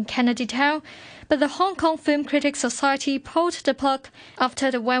Cinema in Kennedy Town, but the Hong Kong Film Critics Society pulled the plug after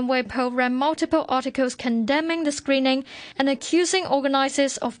the Wenwei Po ran multiple articles condemning the screening and accusing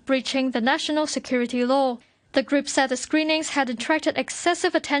organisers of breaching the national security law. The group said the screenings had attracted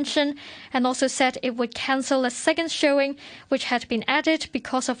excessive attention and also said it would cancel a second showing, which had been added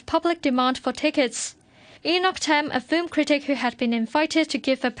because of public demand for tickets. Enoch Tam, a film critic who had been invited to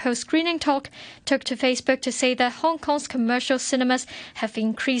give a post-screening talk, took to Facebook to say that Hong Kong's commercial cinemas have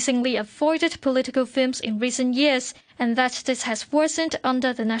increasingly avoided political films in recent years, and that this has worsened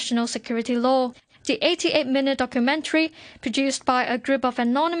under the national security law. The 88-minute documentary, produced by a group of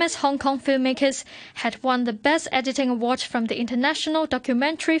anonymous Hong Kong filmmakers, had won the Best Editing Award from the International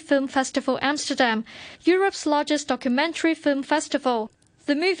Documentary Film Festival Amsterdam, Europe's largest documentary film festival.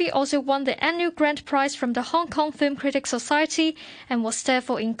 The movie also won the annual grand prize from the Hong Kong Film Critics Society and was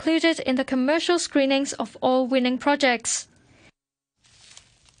therefore included in the commercial screenings of all winning projects.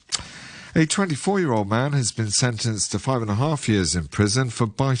 A 24-year-old man has been sentenced to 5.5 years in prison for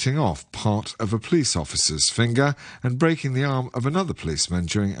biting off part of a police officer's finger and breaking the arm of another policeman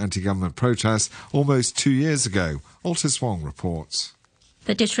during anti-government protests almost 2 years ago. Altus Wong reports.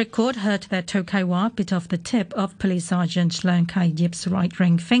 The district court heard that To Kai Wah bit off the tip of Police Sergeant Leung Kai Yip's right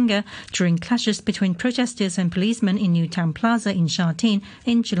ring finger during clashes between protesters and policemen in Newtown Plaza in Sha Tin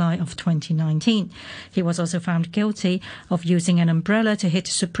in July of 2019. He was also found guilty of using an umbrella to hit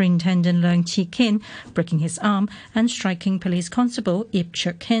Superintendent Leung Chi Kin, breaking his arm, and striking Police Constable Ip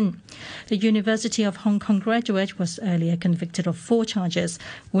Chuk Hin. The University of Hong Kong graduate was earlier convicted of 4 charges: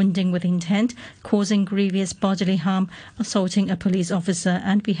 wounding with intent, causing grievous bodily harm, assaulting a police officer,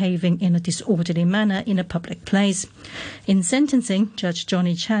 and behaving in a disorderly manner in a public place. In sentencing, Judge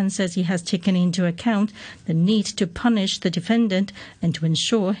Johnny Chan says he has taken into account the need to punish the defendant and to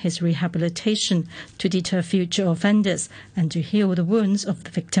ensure his rehabilitation, to deter future offenders, and to heal the wounds of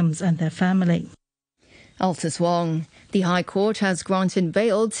the victims and their family. Altus Wong. The High Court has granted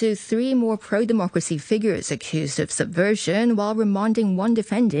bail to 3 more pro-democracy figures accused of subversion while remanding 1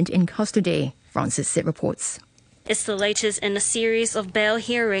 defendant in custody. Francis Sitt reports. It's the latest in a series of bail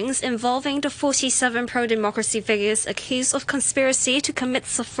hearings involving the 47 pro-democracy figures accused of conspiracy to commit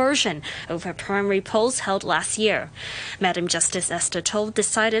subversion over primary polls held last year. Madam Justice Esther To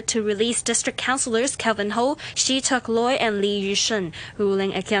decided to release District Councillors Kelvin Ho, Shi Tuk Loi and Li Yushun,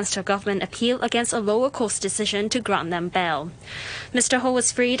 ruling against a government appeal against a lower court's decision to grant them bail. Mr. Ho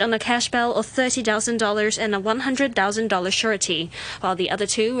was freed on a cash bail of $30,000 and a $100,000 surety, while the other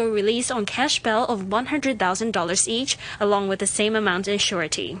 2 were released on cash bail of $100,000 each, along with the same amount in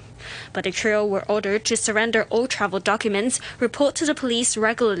surety. But the trio were ordered to surrender all travel documents, report to the police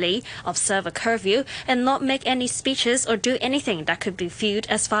regularly, observe a curfew, and not make any speeches or do anything that could be viewed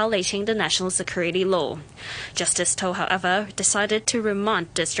as violating the national security law. Justice To, however, decided to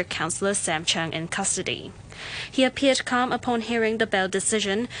remand District Councillor Sam Chung in custody. He appeared calm upon hearing the bail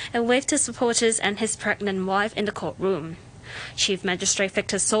decision and waved his supporters and his pregnant wife in the courtroom. Chief Magistrate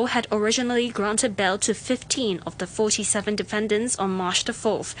Victor So had originally granted bail to 15 of the 47 defendants on March the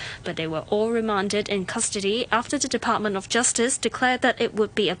 4th, but they were all remanded in custody after the Department of Justice declared that it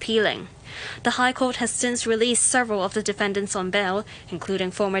would be appealing. The High Court has since released several of the defendants on bail,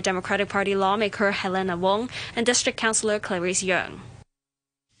 including former Democratic Party lawmaker Helena Wong and District Councillor Clarice Yeung.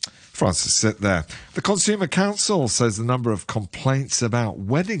 Francis Sitt there. The Consumer Council says the number of complaints about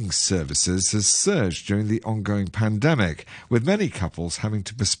wedding services has surged during the ongoing pandemic, with many couples having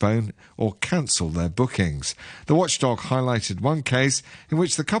to postpone or cancel their bookings. The watchdog highlighted one case in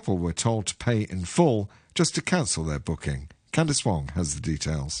which the couple were told to pay in full just to cancel their booking. Candice Wong has the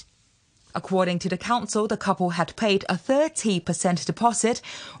details. According to the council, the couple had paid a 30% deposit,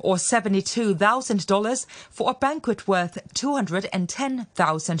 or $72,000, for a banquet worth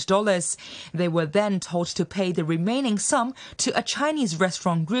 $210,000. They were then told to pay the remaining sum to a Chinese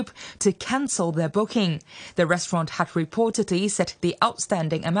restaurant group to cancel their booking. The restaurant had reportedly said the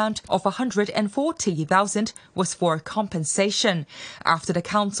outstanding amount of $140,000 was for compensation. After the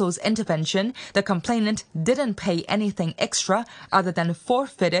council's intervention, the complainant didn't pay anything extra other than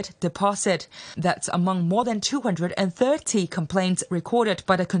forfeited deposit. That's among more than 230 complaints recorded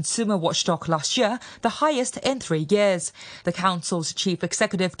by the Consumer Watchdog last year, the highest in 3 years. The council's chief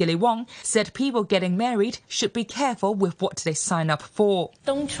executive, Gilly Wong, said people getting married should be careful with what they sign up for.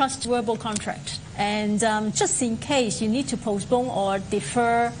 Don't trust verbal contract. And just in case you need to postpone or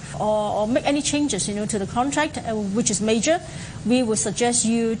defer or make any changes, to the contract, which is major, we would suggest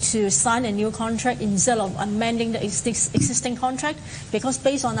you to sign a new contract instead of amending the existing contract, because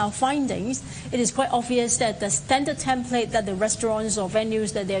based on our findings, it is quite obvious that the standard template that the restaurants or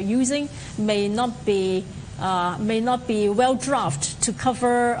venues that they're using may not be well drafted to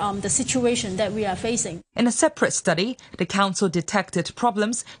cover the situation that we are facing. In a separate study, the council detected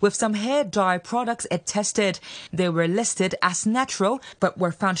problems with some hair dye products it tested. They were listed as natural, but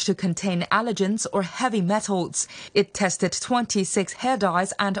were found to contain allergens or heavy metals. It tested 26 hair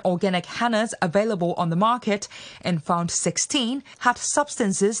dyes and organic hennas available on the market and found 16 had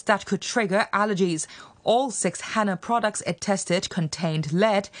substances that could trigger allergies. All 6 henna products it tested contained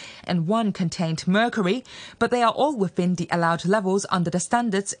lead and 1 contained mercury, but they are all within the allowed levels under the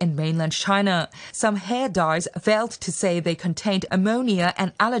standards in mainland China. Some hair dyes failed to say they contained ammonia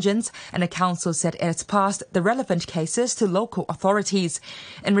and allergens, and the council said it has passed the relevant cases to local authorities.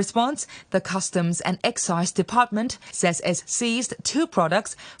 In response, the Customs and Excise Department says it's seized 2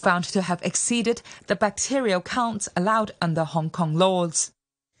 products found to have exceeded the bacterial counts allowed under Hong Kong laws.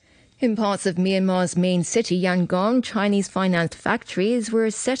 In parts of Myanmar's main city, Yangon, Chinese-financed factories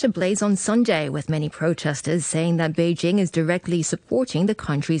were set ablaze on Sunday, with many protesters saying that Beijing is directly supporting the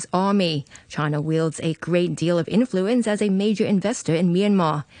country's army. China wields a great deal of influence as a major investor in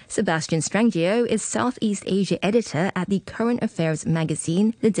Myanmar. Sebastian Strangio is Southeast Asia editor at the current affairs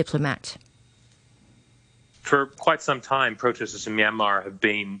magazine, The Diplomat. For quite some time, protesters in Myanmar have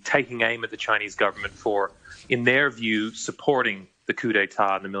been taking aim at the Chinese government for, in their view, supporting the coup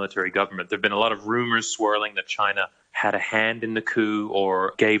d'etat and the military government. There have been a lot of rumors swirling that China had a hand in the coup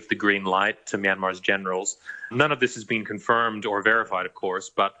or gave the green light to Myanmar's generals. None of this has been confirmed or verified, of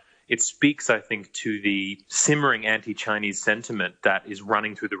course, but it speaks, I think, to the simmering anti-Chinese sentiment that is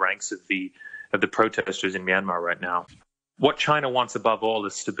running through the ranks of the protesters in Myanmar right now. What China wants above all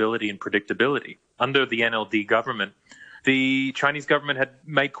is stability and predictability. Under the NLD government, the Chinese government had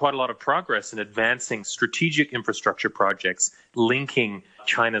made quite a lot of progress in advancing strategic infrastructure projects linking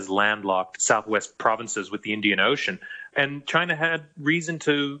China's landlocked southwest provinces with the Indian Ocean. And China had reason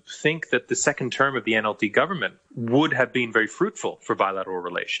to think that the second term of the NLD government would have been very fruitful for bilateral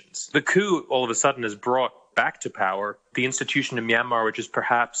relations. The coup all of a sudden has brought back to power the institution in Myanmar which is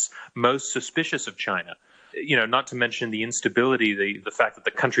perhaps most suspicious of China. Not to mention the instability, the fact that the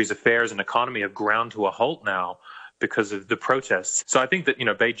country's affairs and economy have ground to a halt now because of the protests. So I think that,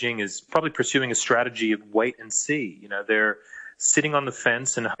 Beijing is probably pursuing a strategy of wait and see. They're sitting on the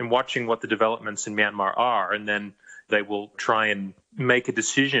fence and watching what the developments in Myanmar are, and then they will try and make a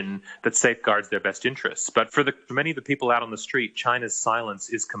decision that safeguards their best interests. But for many of the people out on the street, China's silence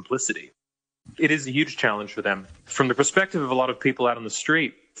is complicity. It is a huge challenge for them. From the perspective of a lot of people out on the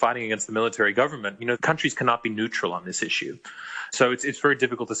street fighting against the military government, countries cannot be neutral on this issue. So it's very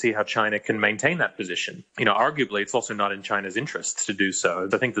difficult to see how China can maintain that position. Arguably, it's also not in China's interests to do so.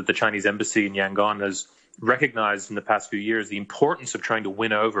 I think that the Chinese embassy in Yangon has recognized in the past few years the importance of trying to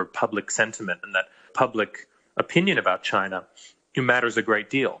win over public sentiment, and that public opinion about China matters a great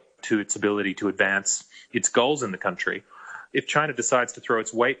deal to its ability to advance its goals in the country. If China decides to throw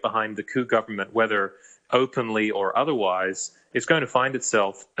its weight behind the coup government, whether openly or otherwise, it's going to find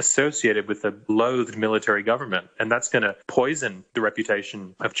itself associated with a loathed military government. And that's going to poison the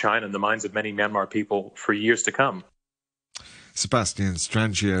reputation of China in the minds of many Myanmar people for years to come. Sebastian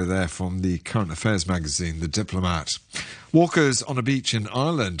Strangio there from the current affairs magazine, The Diplomat. Walkers on a beach in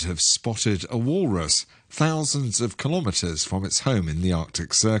Ireland have spotted a walrus thousands of kilometres from its home in the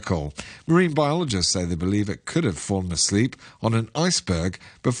Arctic Circle. Marine biologists say they believe it could have fallen asleep on an iceberg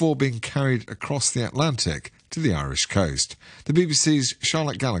before being carried across the Atlantic to the Irish coast. The BBC's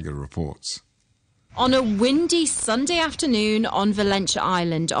Charlotte Gallagher reports. On a windy Sunday afternoon on Valentia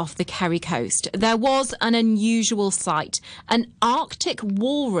Island off the Kerry coast, there was an unusual sight, an Arctic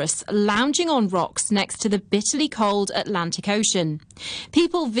walrus lounging on rocks next to the bitterly cold Atlantic Ocean.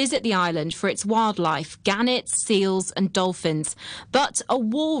 People visit the island for its wildlife, gannets, seals and dolphins, but a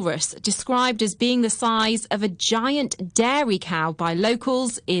walrus described as being the size of a giant dairy cow by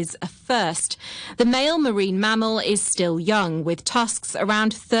locals is a first. The male marine mammal is still young, with tusks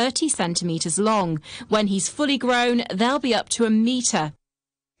around 30 centimetres long. When he's fully grown, they'll be up to a metre.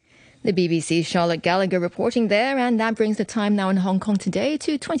 The BBC's Charlotte Gallagher reporting there, and that brings the time now in Hong Kong today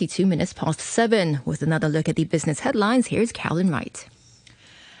to 22 minutes past 7. With another look at the business headlines, here's Carolyn Wright.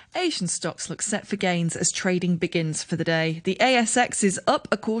 Asian stocks look set for gains as trading begins for the day. The ASX is up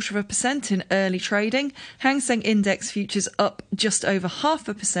 0.25% in early trading. Hang Seng Index futures up just over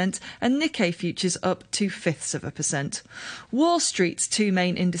 0.5% and Nikkei futures up 0.2%. Wall Street's two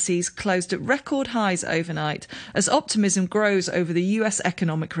main indices closed at record highs overnight as optimism grows over the US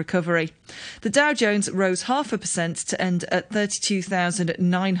economic recovery. The Dow Jones rose 0.5% to end at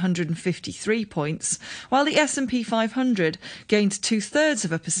 32,953 points, while the S&P 500 gained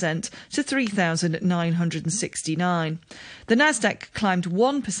 0.2% to 3,969. The Nasdaq climbed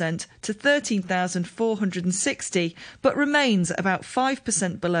 1% to 13,460, but remains about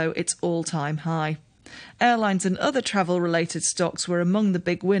 5% below its all-time high. Airlines and other travel-related stocks were among the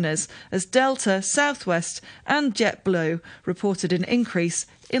big winners as Delta, Southwest and JetBlue reported an increase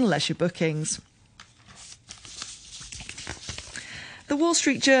in leisure bookings. The Wall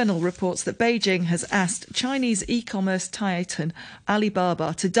Street Journal reports that Beijing has asked Chinese e-commerce titan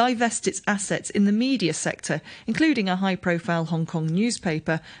Alibaba to divest its assets in the media sector, including a high-profile Hong Kong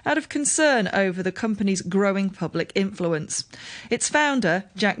newspaper, out of concern over the company's growing public influence. Its founder,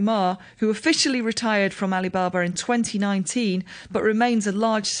 Jack Ma, who officially retired from Alibaba in 2019 but remains a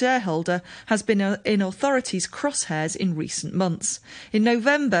large shareholder, has been in authorities' crosshairs in recent months. In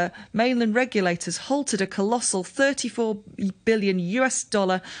November, mainland regulators halted a colossal $34 billion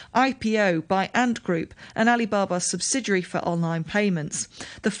IPO by Ant Group, an Alibaba subsidiary for online payments.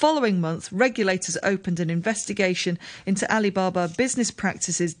 The following month, regulators opened an investigation into Alibaba business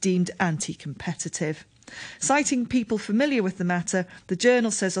practices deemed anti-competitive. Citing people familiar with the matter, the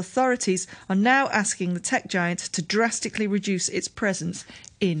Journal says authorities are now asking the tech giant to drastically reduce its presence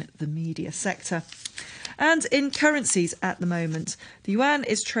in the media sector. And in currencies at the moment, the yuan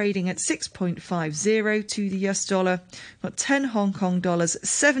is trading at 6.50 to the US dollar, got 10 Hong Kong dollars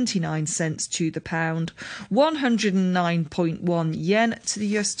 79 cents to the pound, 109.1 yen to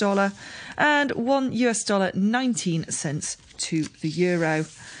the US dollar, and 1 US dollar 19 cents to the euro.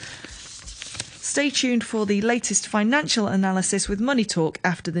 Stay tuned for the latest financial analysis with Money Talk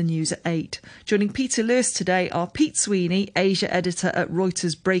after the news at 8. Joining Peter Lewis today are Pete Sweeney, Asia editor at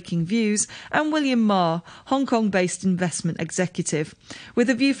Reuters Breaking Views, and William Ma, Hong Kong-based investment executive. With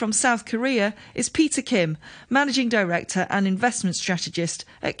a view from South Korea is Peter Kim, managing director and investment strategist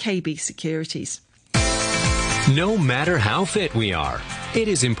at KB Securities. No matter how fit we are, it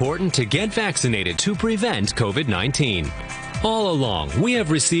is important to get vaccinated to prevent COVID-19. All along, we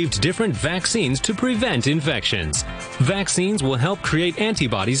have received different vaccines to prevent infections. Vaccines will help create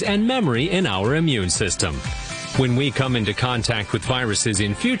antibodies and memory in our immune system. When we come into contact with viruses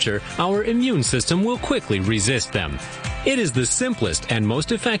in future, our immune system will quickly resist them. It is the simplest and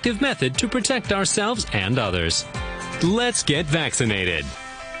most effective method to protect ourselves and others. Let's get vaccinated.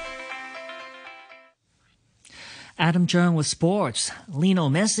 Adam Jung with sports.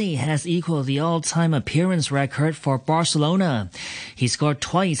 Lionel Messi has equaled the all-time appearance record for Barcelona. He scored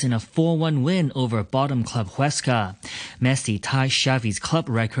twice in a 4-1 win over bottom club Huesca. Messi ties Xavi's club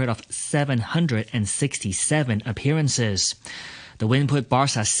record of 767 appearances. The win put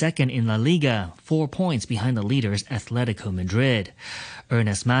Barca second in La Liga, 4 points behind the leaders Atletico Madrid.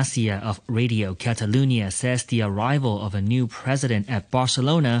 Ernest Macia of Radio Catalunya says the arrival of a new president at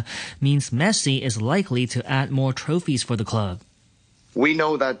Barcelona means Messi is likely to add more trophies for the club. We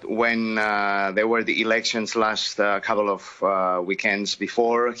know that when there were the elections last couple of weekends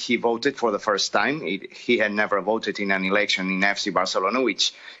before, he voted for the first time. He had never voted in an election in FC Barcelona,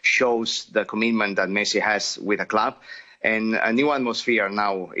 which shows the commitment that Messi has with the club. And a new atmosphere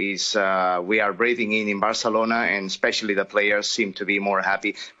now is we are breathing in Barcelona, and especially the players seem to be more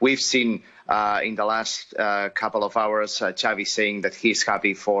happy. We've seen in the last couple of hours Xavi saying that he's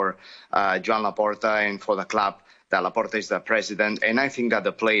happy for Joan Laporta and for the club, that Laporta is the president. And I think that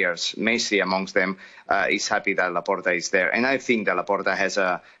the players, Messi amongst them, is happy that Laporta is there. And I think that Laporta has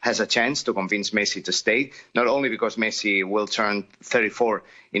a chance to convince Messi to stay, not only because Messi will turn 34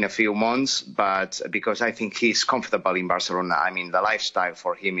 in a few months, but because I think he's comfortable in Barcelona. I mean, the lifestyle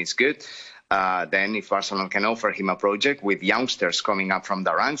for him is good. then if Barcelona can offer him a project with youngsters coming up from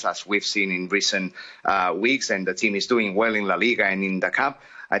the ranks, as we've seen in recent weeks, and the team is doing well in La Liga and in the Cup,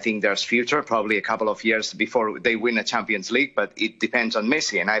 I think there's future, probably a couple of years before they win a Champions League, but it depends on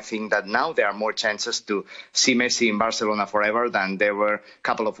Messi. And I think that now there are more chances to see Messi in Barcelona forever than there were a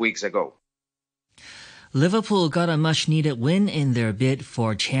couple of weeks ago. Liverpool got a much-needed win in their bid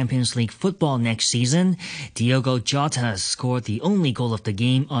for Champions League football next season. Diogo Jota scored the only goal of the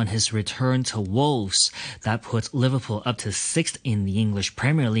game on his return to Wolves. That puts Liverpool up to 6th in the English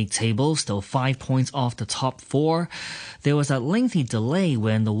Premier League table, still 5 points off the top 4. There was a lengthy delay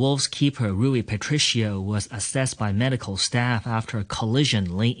when the Wolves keeper Rui Patricio was assessed by medical staff after a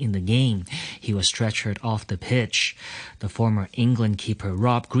collision late in the game. He was stretchered off the pitch. The former England keeper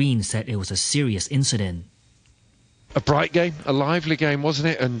Rob Green said it was a serious incident. A bright game, a lively game, wasn't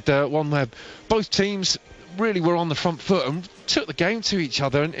it? And one where both teams really were on the front foot and took the game to each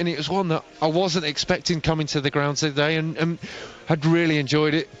other. And it was one that I wasn't expecting coming to the ground today, and had really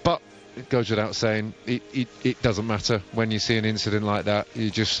enjoyed it. But it goes without saying, it doesn't matter when you see an incident like that.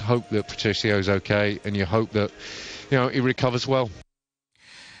 You just hope that Patricio's okay, and you hope that, he recovers well.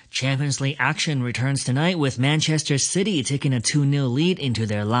 Champions League action returns tonight with Manchester City taking a 2-0 lead into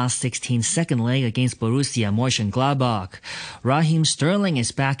their last 16 second leg against Borussia Mönchengladbach. Raheem Sterling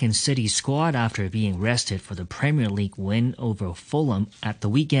is back in City's squad after being rested for the Premier League win over Fulham at the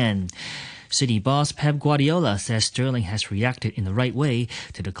weekend. City boss Pep Guardiola says Sterling has reacted in the right way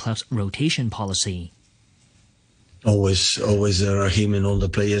to the club's rotation policy. Always Raheem and all the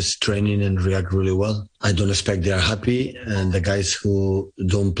players training and react really well. I don't expect they are happy, and the guys who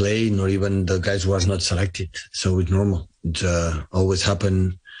don't play, nor even the guys who are not selected. So it's normal. It always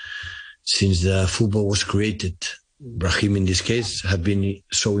happened since the football was created. Raheem in this case have been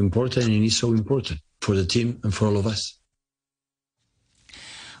so important, and he's so important for the team and for all of us.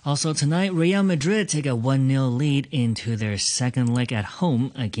 Also tonight, Real Madrid take a 1-0 lead into their second leg at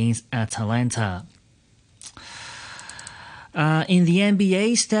home against Atalanta. In the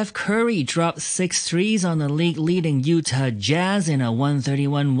NBA, Steph Curry dropped 6 threes on the league-leading Utah Jazz in a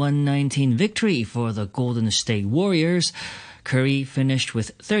 131-119 victory for the Golden State Warriors. Curry finished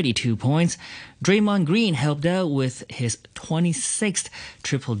with 32 points. Draymond Green helped out with his 26th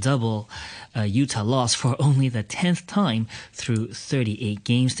triple-double. Utah lost for only the 10th time through 38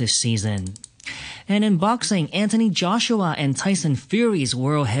 games this season. And in boxing, Anthony Joshua and Tyson Fury's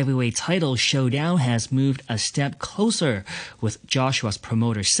world heavyweight title showdown has moved a step closer, with Joshua's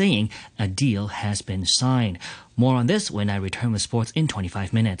promoter saying a deal has been signed. More on this when I return with sports in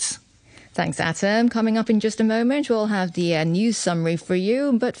 25 minutes. Thanks, Atom. Coming up in just a moment, we'll have the news summary for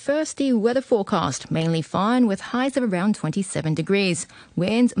you. But first, the weather forecast. Mainly fine with highs of around 27 degrees.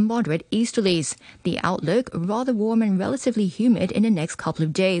 Winds moderate easterlies. The outlook rather warm and relatively humid in the next couple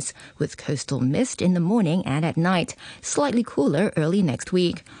of days, with coastal mist in the morning and at night. Slightly cooler early next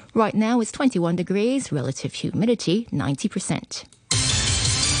week. Right now it's 21 degrees, relative humidity 90%.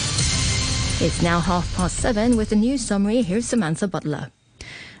 It's now 7:30 with the news summary. Here's Samantha Butler.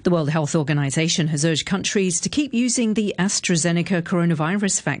 The World Health Organization has urged countries to keep using the AstraZeneca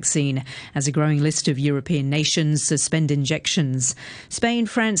coronavirus vaccine as a growing list of European nations suspend injections. Spain,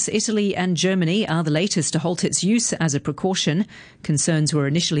 France, Italy and Germany are the latest to halt its use as a precaution. Concerns were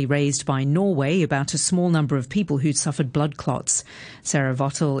initially raised by Norway about a small number of people who'd suffered blood clots. Sarah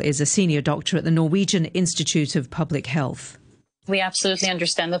Vottel is a senior doctor at the Norwegian Institute of Public Health. We absolutely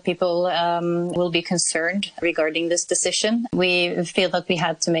understand that people will be concerned regarding this decision. We feel that we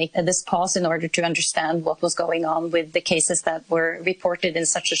had to make this pause in order to understand what was going on with the cases that were reported in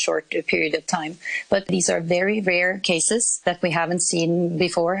such a short period of time. But these are very rare cases that we haven't seen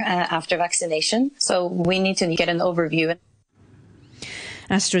before after vaccination. So we need to get an overview.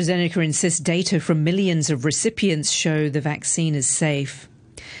 AstraZeneca insists data from millions of recipients show the vaccine is safe.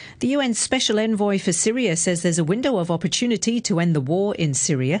 The UN Special Envoy for Syria says there's a window of opportunity to end the war in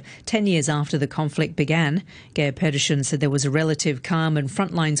Syria 10 years after the conflict began. Geir Pedersen said there was a relative calm and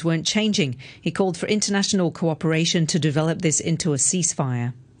front lines weren't changing. He called for international cooperation to develop this into a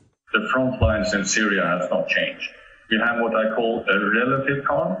ceasefire. The front lines in Syria have not changed. We have what I call a relative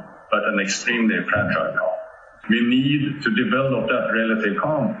calm, but an extremely fragile calm. We need to develop that relative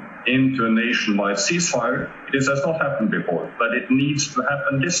calm into a nationwide ceasefire. This has not happened before, but it needs to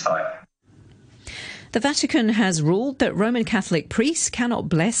happen this time. The Vatican has ruled that Roman Catholic priests cannot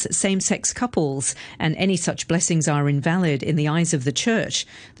bless same-sex couples, and any such blessings are invalid in the eyes of the Church.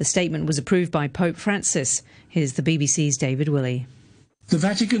 The statement was approved by Pope Francis. Here's the BBC's David Willey. The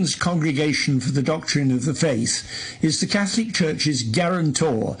Vatican's Congregation for the Doctrine of the Faith is the Catholic Church's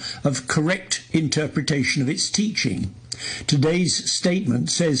guarantor of correct interpretation of its teaching. Today's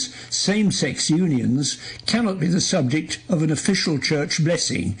statement says same-sex unions cannot be the subject of an official church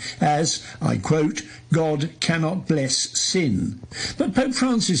blessing as, I quote, God cannot bless sin. But Pope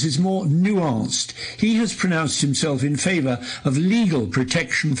Francis is more nuanced. He has pronounced himself in favour of legal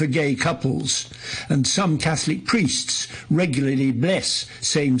protection for gay couples, and some Catholic priests regularly bless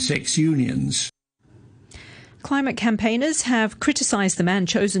same-sex unions. Climate campaigners have criticised the man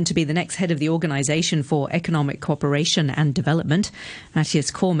chosen to be the next head of the Organisation for Economic Cooperation and Development. Matthias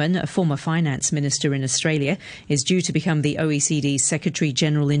Cormann, a former finance minister in Australia, is due to become the OECD's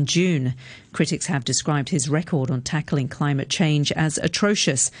Secretary-General in June. Critics have described his record on tackling climate change as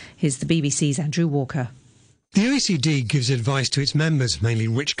atrocious. Here's the BBC's Andrew Walker. The OECD gives advice to its members, mainly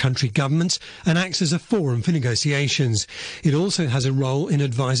rich country governments, and acts as a forum for negotiations. It also has a role in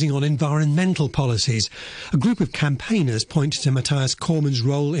advising on environmental policies. A group of campaigners point to Matthias Cormann's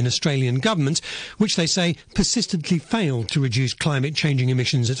role in Australian government, which they say persistently failed to reduce climate-changing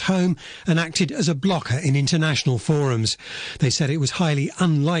emissions at home and acted as a blocker in international forums. They said it was highly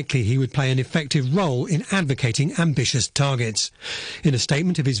unlikely he would play an effective role in advocating ambitious targets. In a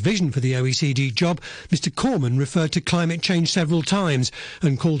statement of his vision for the OECD job, Mr. Cormann referred to climate change several times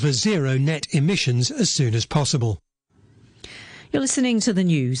and called for zero net emissions as soon as possible. You're listening to the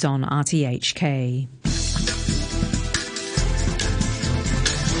news on RTHK.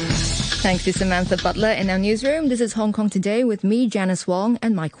 Thanks to Samantha Butler in our newsroom. This is Hong Kong Today with me, Janice Wong,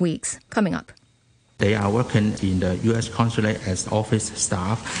 and Mike Weeks. Coming up. They are working in the U.S. consulate as office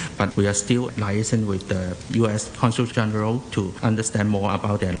staff, but we are still liaising with the U.S. Consul General to understand more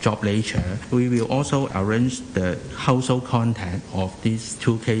about their job nature. We will also arrange the household contact of these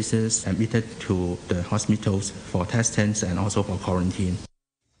two cases admitted to the hospitals for testing and also for quarantine.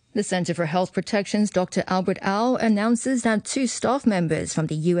 The Centre for Health Protection's Dr. Albert Au announces that 2 staff members from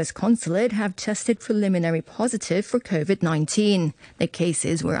the U.S. consulate have tested preliminary positive for COVID-19. The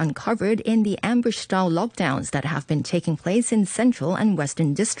cases were uncovered in the ambush-style lockdowns that have been taking place in Central and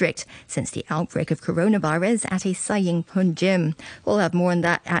Western District since the outbreak of coronavirus at a Sai Ying Pun gym. We'll have more on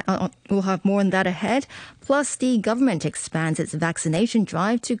that ahead. Plus, the government expands its vaccination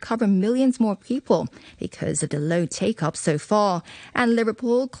drive to cover millions more people because of the low take-up so far. And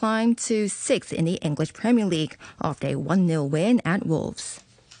Liverpool climbed to 6th in the English Premier League after a 1-0 win at Wolves.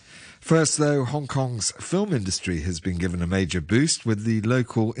 First, though, Hong Kong's film industry has been given a major boost with the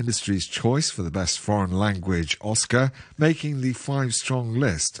local industry's choice for the Best Foreign Language Oscar, making the 5-strong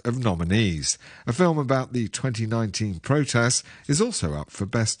list of nominees. A film about the 2019 protests is also up for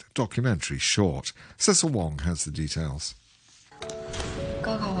Best Documentary Short. Cecil Wong has the details.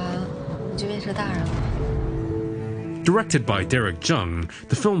 Directed by Derek Jung,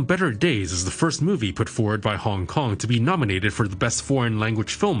 the film Better Days is the first movie put forward by Hong Kong to be nominated for the Best Foreign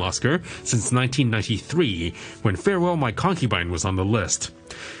Language Film Oscar since 1993, when Farewell My Concubine was on the list.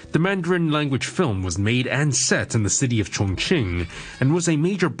 The Mandarin language film was made and set in the city of Chongqing and was a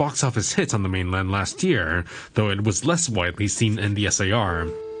major box office hit on the mainland last year, though it was less widely seen in the SAR.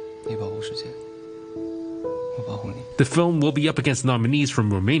 The film will be up against nominees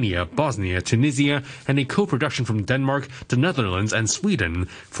from Romania, Bosnia, Tunisia, and a co-production from Denmark, the Netherlands, and Sweden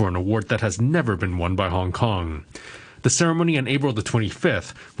for an award that has never been won by Hong Kong. The ceremony on April the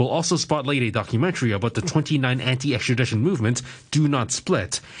 25th will also spotlight a documentary about the 29 anti-extradition movement, Do Not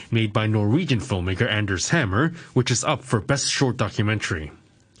Split, made by Norwegian filmmaker Anders Hammer, which is up for Best Short Documentary.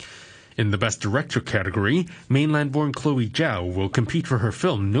 In the Best Director category, mainland-born Chloe Zhao will compete for her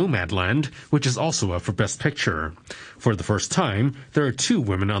film Nomadland, which is also up for Best Picture. For the first time, there are 2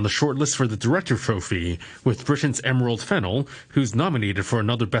 women on the shortlist for the Director Trophy, with Britain's Emerald Fennell, who's nominated for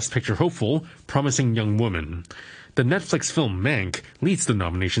another Best Picture hopeful, Promising Young Woman. The Netflix film Mank leads the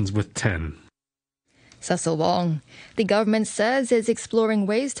nominations with 10. Cecil Wong. The government says it's exploring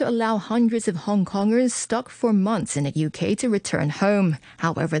ways to allow hundreds of Hong Kongers stuck for months in the UK to return home.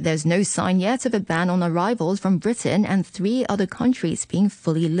 However, there's no sign yet of a ban on arrivals from Britain and 3 other countries being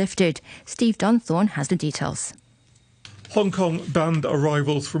fully lifted. Steve Dunthorne has the details. Hong Kong banned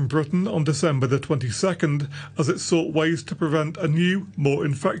arrivals from Britain on December the 22nd as it sought ways to prevent a new, more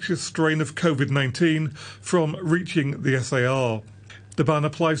infectious strain of COVID-19 from reaching the SAR. The ban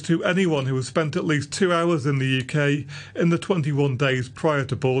applies to anyone who has spent at least 2 hours in the UK in the 21 days prior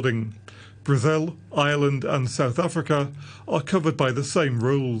to boarding. Brazil, Ireland and South Africa are covered by the same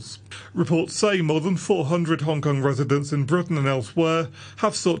rules. Reports say more than 400 Hong Kong residents in Britain and elsewhere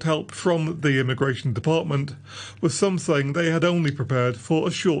have sought help from the Immigration Department, with some saying they had only prepared for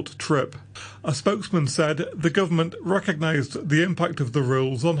a short trip. A spokesman said the government recognised the impact of the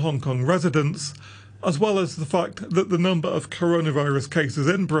rules on Hong Kong residents, as well as the fact that the number of coronavirus cases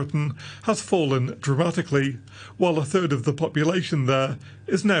in Britain has fallen dramatically, while a third of the population there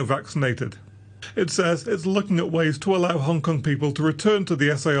is now vaccinated. It says it's looking at ways to allow Hong Kong people to return to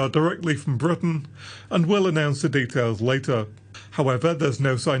the SAR directly from Britain and will announce the details later. However, there's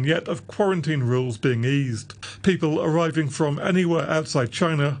no sign yet of quarantine rules being eased. People arriving from anywhere outside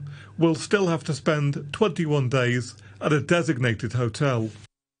China will still have to spend 21 days at a designated hotel.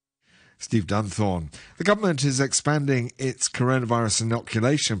 Steve Dunthorne. The government is expanding its coronavirus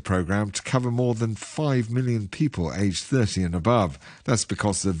inoculation programme to cover more than 5 million people aged 30 and above. That's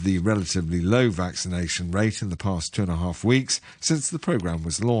because of the relatively low vaccination rate in the past 2.5 weeks since the programme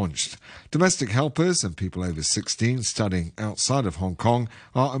was launched. Domestic helpers and people over 16 studying outside of Hong Kong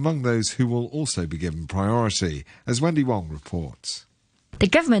are among those who will also be given priority, as Wendy Wong reports. The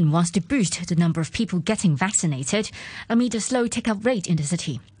government wants to boost the number of people getting vaccinated amid a slow take-up rate in the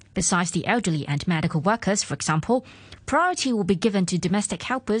city. Besides the elderly and medical workers, for example, priority will be given to domestic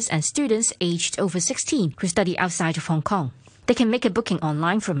helpers and students aged over 16 who study outside of Hong Kong. They can make a booking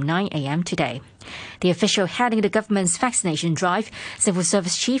online from 9 a.m. today. The official heading the government's vaccination drive, Civil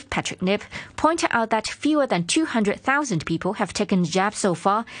Service Chief Patrick Nip, pointed out that fewer than 200,000 people have taken the jab so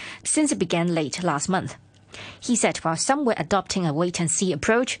far since it began late last month. He said while some were adopting a wait-and-see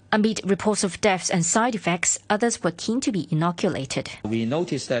approach, amid reports of deaths and side effects, others were keen to be inoculated. We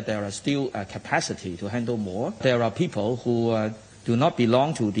noticed that there are still a capacity to handle more. There are people who do not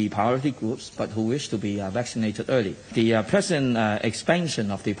belong to the priority groups but who wish to be vaccinated early. The present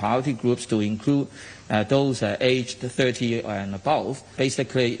expansion of the priority groups to include those aged 30 and above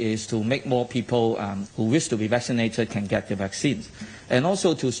basically is to make more people who wish to be vaccinated can get the vaccines, and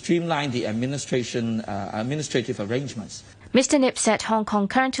also to streamline the administrative arrangements. Mr. Nip said Hong Kong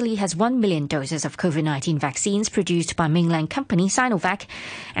currently has 1 million doses of COVID-19 vaccines produced by mainland company Sinovac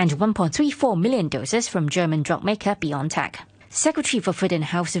and 1.34 million doses from German drug maker BioNTech. Secretary for Food and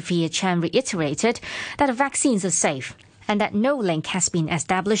Health Sophia Chan reiterated that the vaccines are safe and that no link has been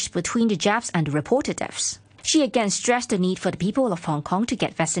established between the jabs and the reported deaths. She again stressed the need for the people of Hong Kong to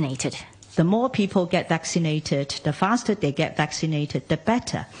get vaccinated. The more people get vaccinated, the faster they get vaccinated, the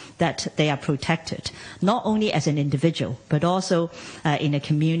better that they are protected, not only as an individual, but also in a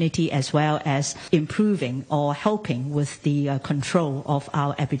community, as well as improving or helping with the control of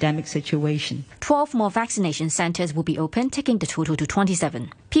our epidemic situation. 12 more vaccination centres will be open, taking the total to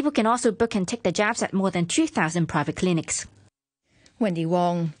 27. People can also book and take the jabs at more than 2,000 private clinics. Wendy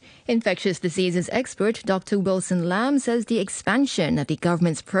Wong. Infectious diseases expert Dr. Wilson Lam says the expansion of the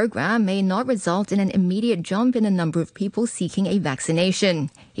government's program may not result in an immediate jump in the number of people seeking a vaccination.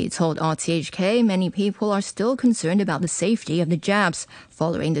 He told RTHK many people are still concerned about the safety of the jabs,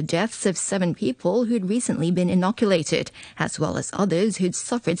 following the deaths of 7 people who'd recently been inoculated, as well as others who'd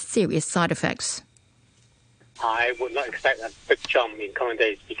suffered serious side effects. I would not expect a big jump in coming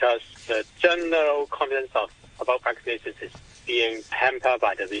days because the general confidence about vaccinations is being hampered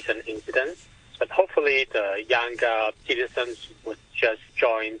by the recent incidents. But hopefully the younger citizens would just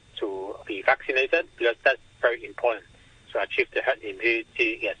join to be vaccinated because that's very important to achieve the herd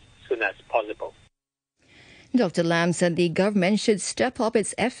immunity as soon as possible. Dr. Lam said the government should step up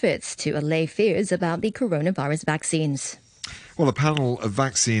its efforts to allay fears about the coronavirus vaccines. Well, a panel of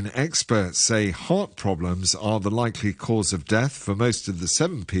vaccine experts say heart problems are the likely cause of death for most of the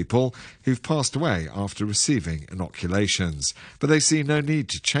 7 people who've passed away after receiving inoculations. But they see no need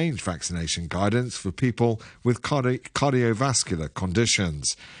to change vaccination guidance for people with cardiovascular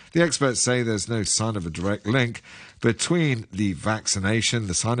conditions. The experts say there's no sign of a direct link between the vaccination,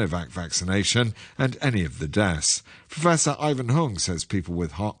 the Sinovac vaccination, and any of the deaths. Professor Ivan Hung says people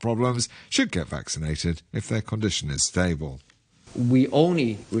with heart problems should get vaccinated if their condition is stable. We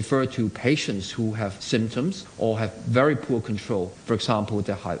only refer to patients who have symptoms or have very poor control. For example,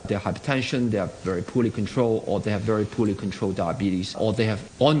 their hypertension, they are very poorly controlled, or they have very poorly controlled diabetes, or they have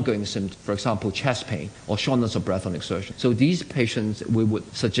ongoing symptoms, for example, chest pain or shortness of breath on exertion. So these patients, we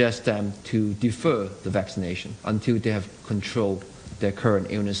would suggest them to defer the vaccination until they have controlled their current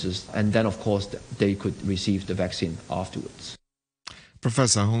illnesses, and then, of course, they could receive the vaccine afterwards.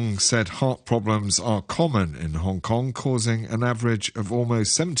 Professor Hung said heart problems are common in Hong Kong, causing an average of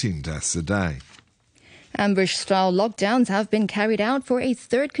almost 17 deaths a day. Ambush-style lockdowns have been carried out for a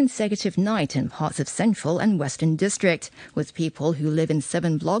third consecutive night in parts of Central and Western District, with people who live in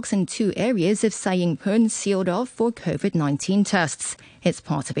 7 blocks in 2 areas of Sai Ying Pun sealed off for COVID-19 tests. It's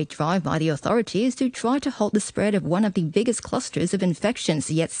part of a drive by the authorities to try to halt the spread of one of the biggest clusters of infections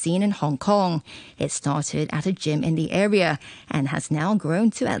yet seen in Hong Kong. It started at a gym in the area and has now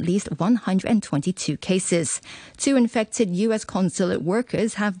grown to at least 122 cases. 2 infected U.S. consulate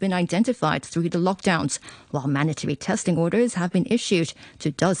workers have been identified through the lockdowns, while mandatory testing orders have been issued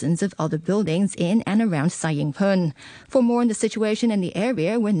to dozens of other buildings in and around Sai Ying Pun. For more on the situation in the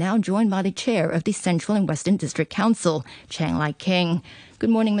area, we're now joined by the chair of the Central and Western District Council, Chang Lai King. Good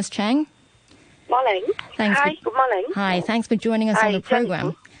morning, Ms. Chang. Morning. Thanks. Hi, good morning. Hi, thanks for joining us on the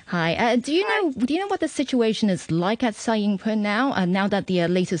program. Hi. Do you know what the situation is like at Sai Ying Pun now? Now that the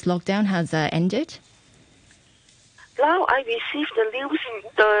latest lockdown has ended? Now I received the news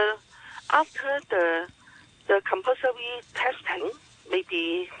after the compulsory testing,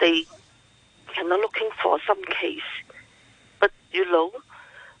 maybe they cannot looking for some case. But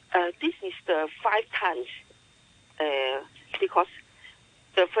this is the 5 times because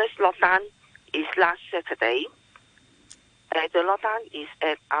the first lockdown is last Saturday. The lockdown is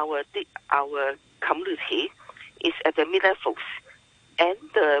at our community, is at the mid-levels, and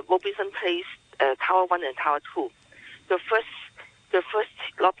the Robinson Place, Tower 1 and Tower 2. The first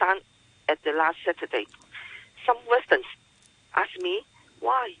lockdown at the last Saturday. Some residents ask me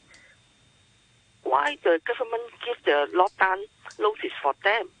why the government give the lockdown notice for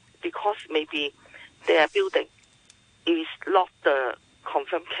them, because maybe their building is not the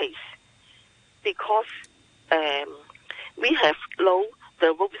confirmed case. Because we have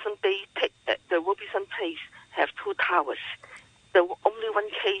the Robinson Place have 2 towers. The only 1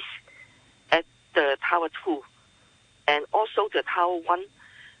 case at the Tower 2, and also the Tower 1.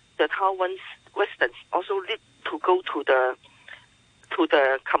 The Tower 1's residents also need to go to the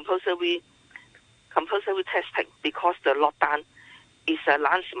compulsory testing, because the lockdown is an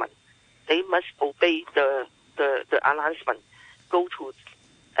announcement. They must obey the announcement. Go to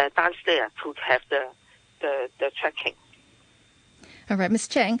downstairs to have the checking. All right, Ms.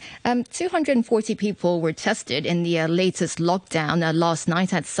 Cheng, 240 people were tested in the latest lockdown last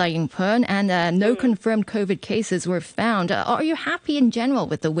night at Sai Ying Pun, and no confirmed COVID cases were found. Are you happy in general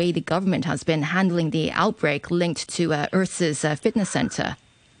with the way the government has been handling the outbreak linked to Earth's fitness center?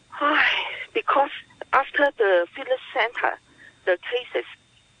 Because after the fitness center, the cases,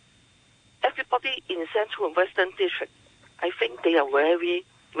 everybody in Central and Western District, I think they are very,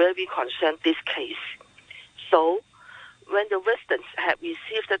 very concerned this case. So when the residents have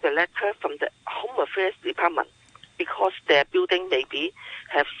received the letter from the Home Affairs Department, because their building maybe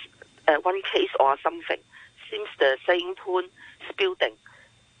have 1 case or something, seems the Sai Ying Pun's building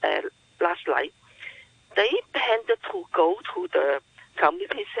last night, they tended to go to the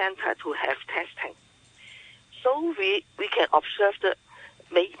community center to have testing. So we can observe that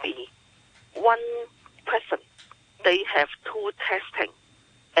maybe 1 person, they have 2 testing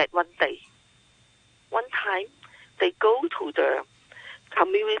at 1 day. One time, they go to the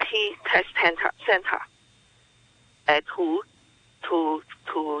community test center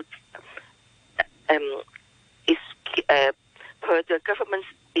per the government's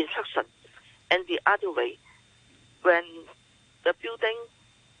instruction. And the other way, when the building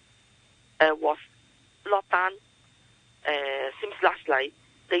was locked down since last night,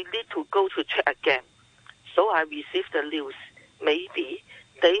 they need to go to check again. So I received the news. Maybe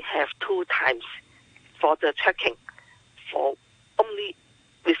they have 2 times for the checking for only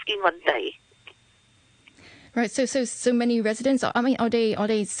within 1 day. Right. So many residents. I mean, are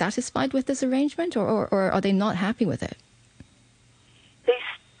they satisfied with this arrangement, or are they not happy with it?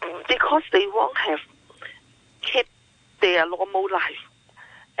 Because they won't have keep their normal life,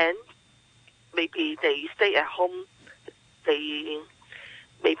 and maybe they stay at home.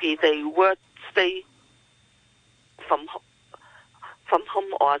 Maybe they work, stay from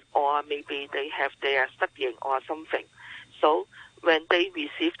home, or maybe they have their studying or something. So when they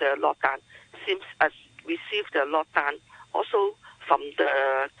receive the lockdown, seems as receive the lockdown also from the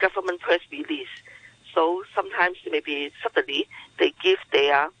government press release. So sometimes maybe suddenly they give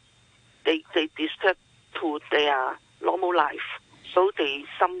they disturb to their normal life. So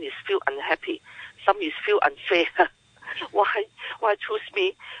some is feel unhappy, some is feel unfair. Why choose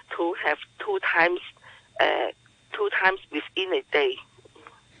me to have 2 times within a day?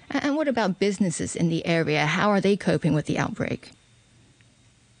 And what about businesses in the area? How are they coping with the outbreak?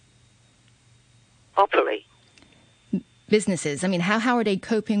 Operate. Businesses, I mean, how are they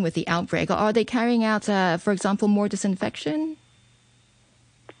coping with the outbreak? Are they carrying out, for example, more disinfection?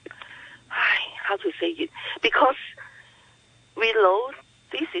 How to say it, because we know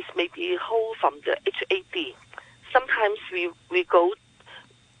this is maybe whole from the HAD. Sometimes we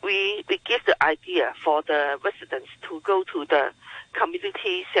give the idea for the residents to go to the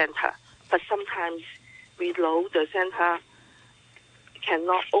community center, but sometimes we know the center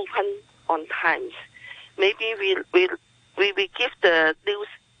cannot open on times. Maybe we give the news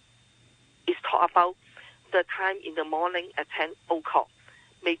is talk about the time in the morning at 10 o'clock.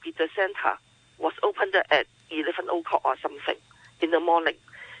 Maybe the center was opened at 11 o'clock or something in the morning.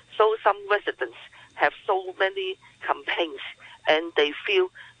 So some residents have so many complaints and they feel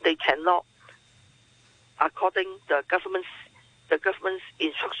they cannot, according the government's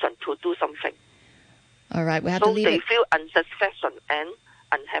instruction, to do something. All right, we have to leave it. So they it. feel unsatisfied and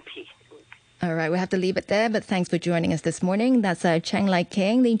unhappy. All right, we have to leave it there, but thanks for joining us this morning. That's Cheng Lai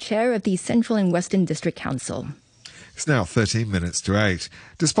King, the chair of the Central and Western District Council. It's now 13 minutes to 8.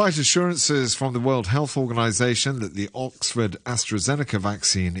 Despite assurances from the World Health Organization that the Oxford AstraZeneca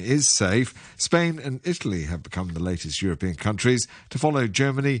vaccine is safe, Spain and Italy have become the latest European countries to follow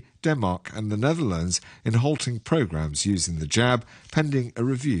Germany, Denmark and the Netherlands in halting programs using the jab, pending a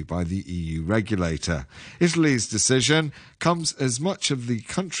review by the EU regulator. Italy's decision comes as much of the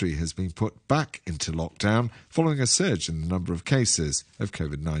country has been put back into lockdown following a surge in the number of cases of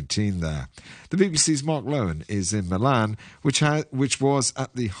COVID-19 there. The BBC's Mark Lowen is in Milan, which was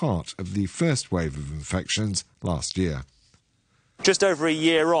at the heart of the first wave of infections last year. Just over a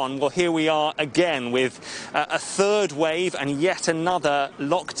year on, well, here we are again with a third wave and yet another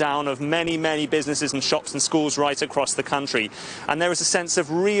lockdown of many, many businesses and shops and schools right across the country. And there is a sense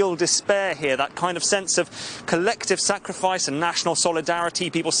of real despair here, that kind of sense of collective sacrifice and national solidarity,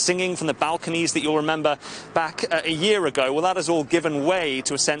 people singing from the balconies that you'll remember back a year ago. Well, that has all given way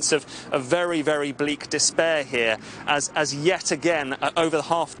to a sense of very, very bleak despair here as yet again over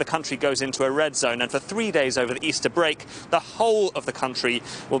half the country goes into a red zone. And for 3 days over the Easter break, the whole of the country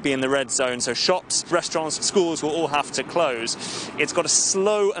will be in the red zone. So shops, restaurants, schools will all have to close. It's got a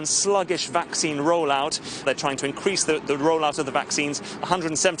slow and sluggish vaccine rollout. They're trying to increase the rollout of the vaccines,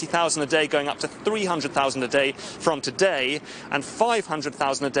 170,000 a day going up to 300,000 a day from today and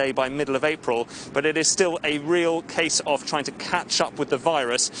 500,000 a day by middle of April. But it is still a real case of trying to catch up with the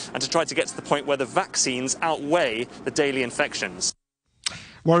virus and to try to get to the point where the vaccines outweigh the daily infections.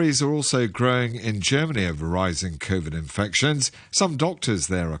 Worries are also growing in Germany over rising COVID infections. Some doctors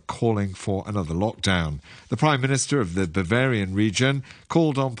there are calling for another lockdown. The Prime Minister of the Bavarian region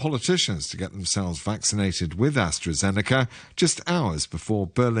called on politicians to get themselves vaccinated with AstraZeneca just hours before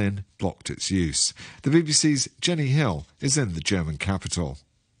Berlin blocked its use. The BBC's Jenny Hill is in the German capital.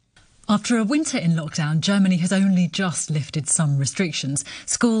 After a winter in lockdown, Germany has only just lifted some restrictions.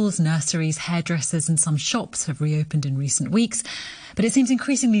 Schools, nurseries, hairdressers and some shops have reopened in recent weeks, but it seems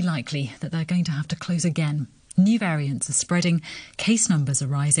increasingly likely that they're going to have to close again. New variants are spreading, case numbers are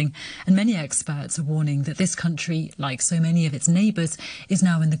rising, and many experts are warning that this country, like so many of its neighbours, is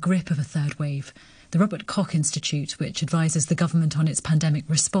now in the grip of a third wave. The Robert Koch Institute, which advises the government on its pandemic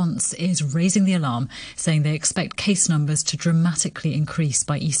response, is raising the alarm, saying they expect case numbers to dramatically increase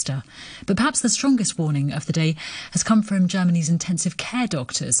by Easter. But perhaps the strongest warning of the day has come from Germany's intensive care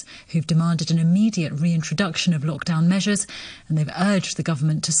doctors, who've demanded an immediate reintroduction of lockdown measures, and they've urged the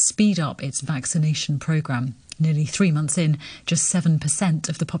government to speed up its vaccination programme. Nearly 3 months in, just 7%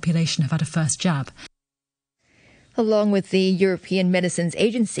 of the population have had a first jab. Along with the European Medicines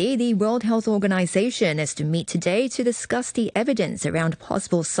Agency, the World Health Organization is to meet today to discuss the evidence around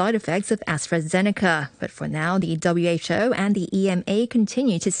possible side effects of AstraZeneca. But for now, the WHO and the EMA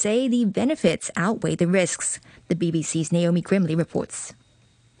continue to say the benefits outweigh the risks. The BBC's Naomi Grimley reports.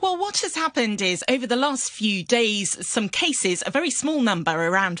 Well, what has happened is over the last few days, some cases, a very small number,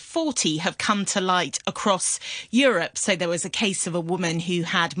 around 40, have come to light across Europe. So there was a case of a woman who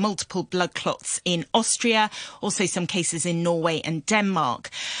had multiple blood clots in Austria, also some cases in Norway and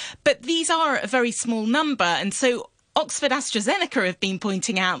Denmark. But these are a very small number. And so Oxford AstraZeneca have been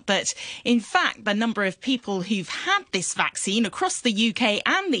pointing out that, in fact, the number of people who've had this vaccine across the UK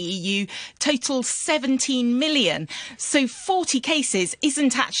and the EU totals 17 million. So 40 cases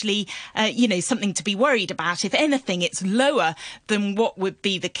isn't actually, something to be worried about. If anything, it's lower than what would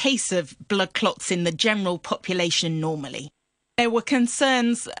be the case of blood clots in the general population normally. There were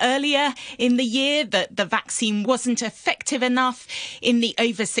concerns earlier in the year that the vaccine wasn't effective enough in the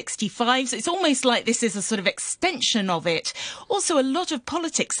over 65s. It's almost like this is a sort of extension of it. Also, a lot of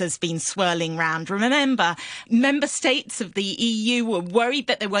politics has been swirling round. Remember, member states of the EU were worried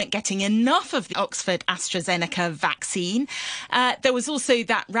that they weren't getting enough of the Oxford AstraZeneca vaccine. There was also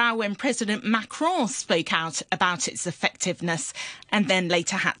that row when President Macron spoke out about its effectiveness and then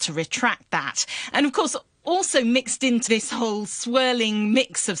later had to retract that. And of course, also mixed into this whole swirling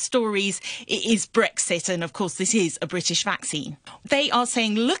mix of stories is Brexit. And of course, this is a British vaccine. They are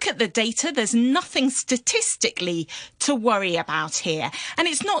saying, look at the data. There's nothing statistically to worry about here. And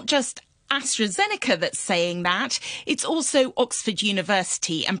it's not just AstraZeneca that's saying that. It's also Oxford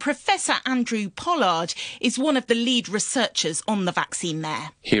University. And Professor Andrew Pollard is one of the lead researchers on the vaccine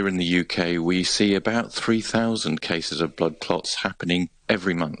there. Here in the UK, we see about 3,000 cases of blood clots happening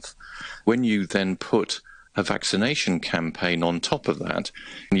every month. When you then put a vaccination campaign on top of that,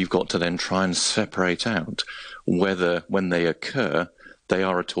 you've got to then try and separate out whether, when they occur, they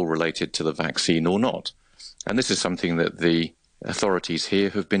are at all related to the vaccine or not. And this is something that the authorities here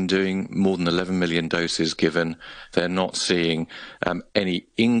have been doing. More than 11 million doses given. They're not seeing any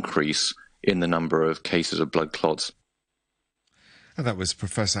increase in the number of cases of blood clots. And that was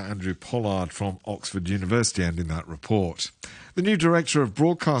Professor Andrew Pollard from Oxford University ending that report. The new Director of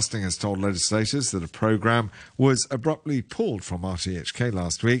Broadcasting has told legislators that a programme was abruptly pulled from RTHK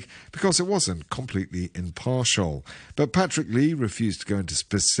last week because it wasn't completely impartial. But Patrick Lee refused to go into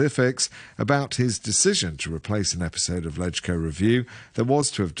specifics about his decision to replace an episode of LegCo Review that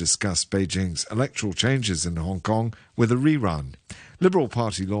was to have discussed Beijing's electoral changes in Hong Kong with a rerun. Liberal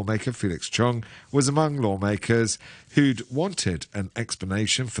Party lawmaker Felix Chung was among lawmakers who'd wanted an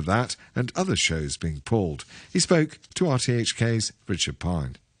explanation for that and other shows being pulled. He spoke to RTHK's Richard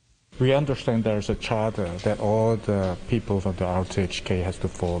Pine. We understand there's a charter that all the people from the RTHK has to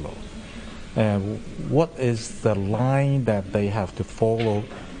follow. And what is the line that they have to follow?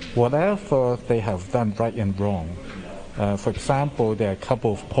 Whatever they have done right and wrong. For example, there are a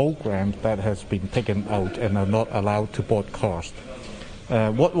couple of programs that has been taken out and are not allowed to broadcast.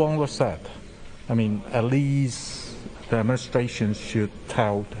 What wrong was that? I mean, at least the administration should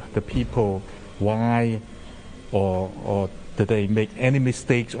tell the people why or did they make any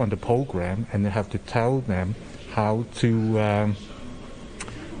mistakes on the program, and they have to tell them how to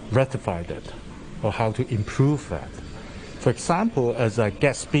rectify that or how to improve that. For example, as a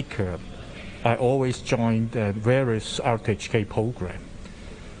guest speaker, I always join various RTHK programs.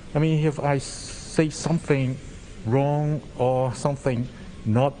 I mean, if I say something wrong or something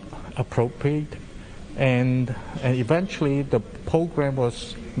not appropriate, and eventually the program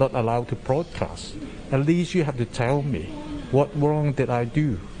was not allowed to broadcast, at least you have to tell me what wrong did I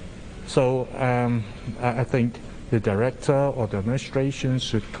do. So I think the director or the administration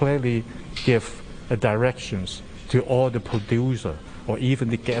should clearly give directions to all the producers or even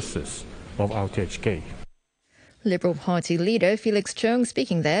the guests of RTHK. Liberal Party leader Felix Chung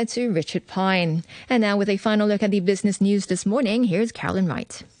speaking there to Richard Pine. And now with a final look at the business news this morning, here's Carolyn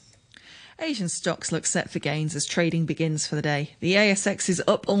Wright. Asian stocks look set for gains as trading begins for the day. The ASX is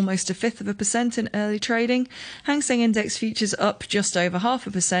up almost 0.5% in early trading. Hang Seng Index futures up just over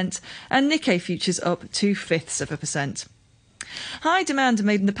 0.5%, and Nikkei futures up 0.2%. High demand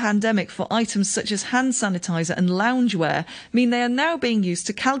amid the pandemic for items such as hand sanitizer and loungewear mean they are now being used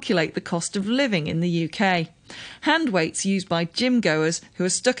to calculate the cost of living in the UK. Hand weights used by gym goers who are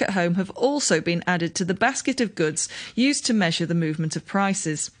stuck at home have also been added to the basket of goods used to measure the movement of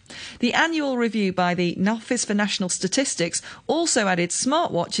prices. The annual review by the Office for National Statistics also added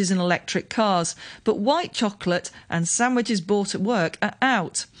smartwatches and electric cars, but white chocolate and sandwiches bought at work are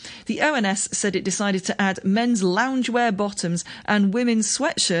out. The ONS said it decided to add men's loungewear bottoms and women's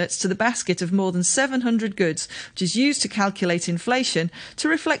sweatshirts to the basket of more than 700 goods, which is used to calculate inflation to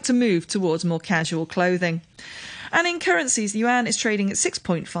reflect a move towards more casual clothing. And in currencies, the yuan is trading at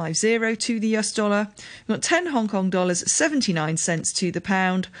 6.50 to the US dollar. We've got 10 Hong Kong dollars, 79 cents to the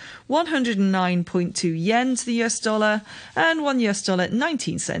pound, 109.2 yen to the US dollar, and 1 US dollar,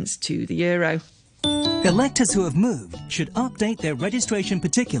 19 cents to the euro. Electors who have moved should update their registration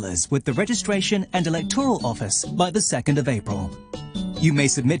particulars with the Registration and Electoral Office by the 2nd of April. You may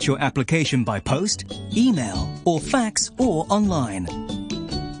submit your application by post, email, or fax, or online.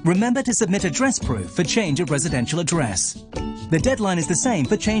 Remember to submit address proof for change of residential address. The deadline is the same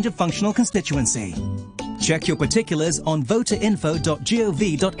for change of functional constituency. Check your particulars on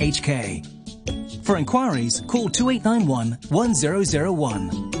voterinfo.gov.hk. For inquiries, call 2891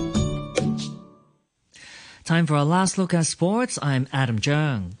 1001. Time for our last look at sports. I'm Adam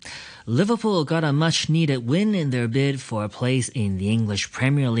Jung. Liverpool got a much-needed win in their bid for a place in the English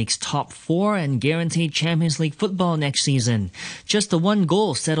Premier League's top four and guaranteed Champions League football next season. Just the one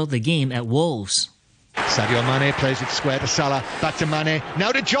goal settled the game at Wolves. Sadio Mane plays it square to Salah, back to Mane,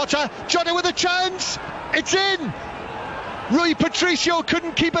 now to Jota, Jota with a chance, it's in! Rui Patricio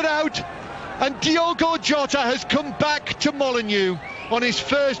couldn't keep it out, and Diogo Jota has come back to Molineux on his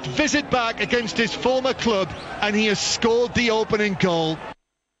first visit back against his former club, and he has scored the opening goal.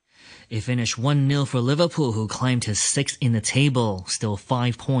 It finished 1-0 for Liverpool, who climbed to 6th in the table, still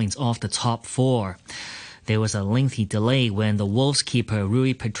 5 points off the top four. There was a lengthy delay when the Wolves keeper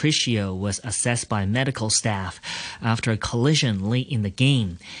Rui Patricio was assessed by medical staff after a collision late in the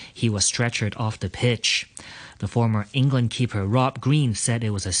game. He was stretchered off the pitch. The former England keeper Rob Green said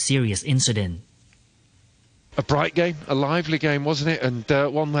it was a serious incident. A bright game, a lively game, wasn't it? And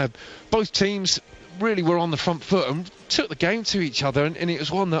one where both teams really were on the front foot and took the game to each other. And it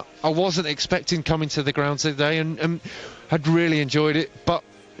was one that I wasn't expecting coming to the ground today and had really enjoyed it. But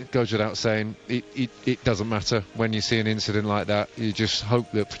it goes without saying, it doesn't matter when you see an incident like that. You just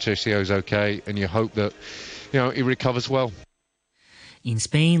hope that Patricio's okay and you hope that, he recovers well. In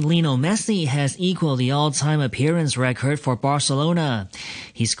Spain, Lionel Messi has equaled the all-time appearance record for Barcelona.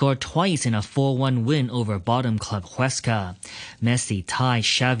 He scored twice in a 4-1 win over bottom club Huesca. Messi tied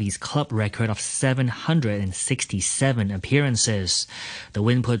Xavi's club record of 767 appearances. The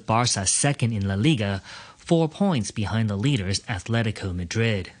win put Barca second in La Liga, 4 points behind the leaders Atletico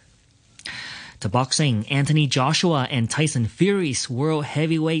Madrid. To boxing, Anthony Joshua and Tyson Fury's world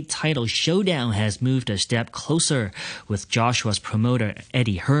heavyweight title showdown has moved a step closer, with Joshua's promoter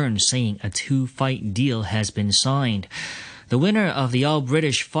Eddie Hearn saying a 2-fight deal has been signed. The winner of the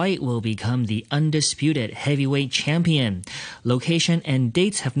all-British fight will become the undisputed heavyweight champion. Location and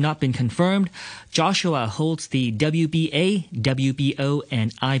dates have not been confirmed. Joshua holds the WBA, WBO,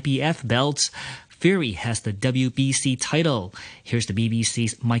 and IBF belts. Fury has the WBC title. Here's the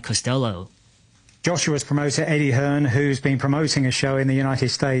BBC's Mike Costello. Joshua's promoter Eddie Hearn, who's been promoting a show in the United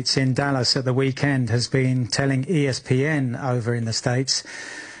States in Dallas at the weekend, has been telling ESPN over in the States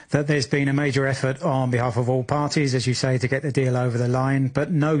that there's been a major effort on behalf of all parties, as you say, to get the deal over the line, but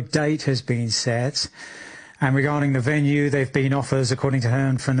no date has been set. And regarding the venue, there have been offers, according to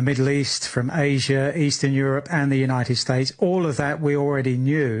Hearn, from the Middle East, from Asia, Eastern Europe and the United States. All of that we already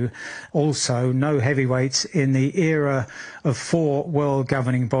knew. Also, no heavyweights in the era of 4 world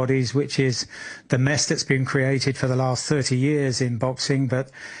governing bodies, which is the mess that's been created for the last 30 years in boxing.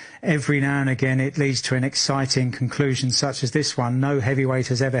 But every now and again it leads to an exciting conclusion such as this one. No heavyweight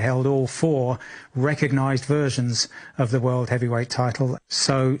has ever held all 4 recognised versions of the world heavyweight title.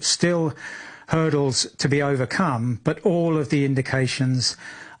 So still hurdles to be overcome, but all of the indications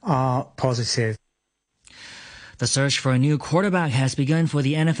are positive. The search for a new quarterback has begun for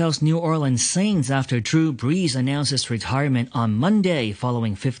the NFL's New Orleans Saints after Drew Brees announced his retirement on Monday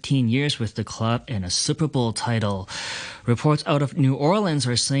following 15 years with the club and a Super Bowl title. Reports out of New Orleans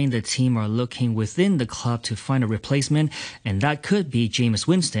are saying the team are looking within the club to find a replacement, and that could be Jameis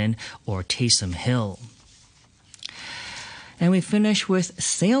Winston or Taysom Hill. And we finish with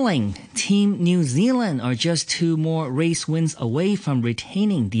sailing. Team New Zealand are just 2 more race wins away from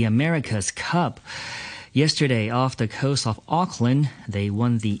retaining the America's Cup. Yesterday, off the coast of Auckland, they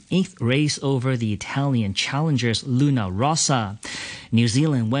won the 8th race over the Italian challengers Luna Rossa. New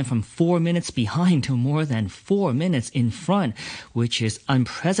Zealand went from 4 minutes behind to more than 4 minutes in front, which is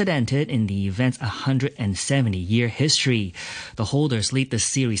unprecedented in the event's 170-year history. The holders lead the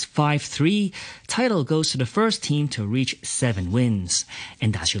series 5-3. Title goes to the first team to reach 7 wins.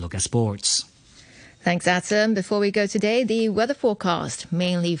 And that's your look at sports. Thanks, Adam. Before we go today, the weather forecast.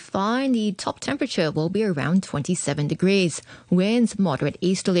 Mainly fine. The top temperature will be around 27 degrees. Winds moderate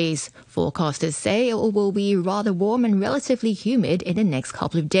easterlies. Forecasters say it will be rather warm and relatively humid in the next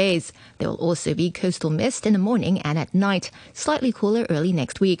couple of days. There will also be coastal mist in the morning and at night. Slightly cooler early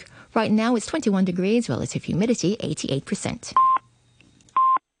next week. Right now it's 21 degrees, relative humidity 88%.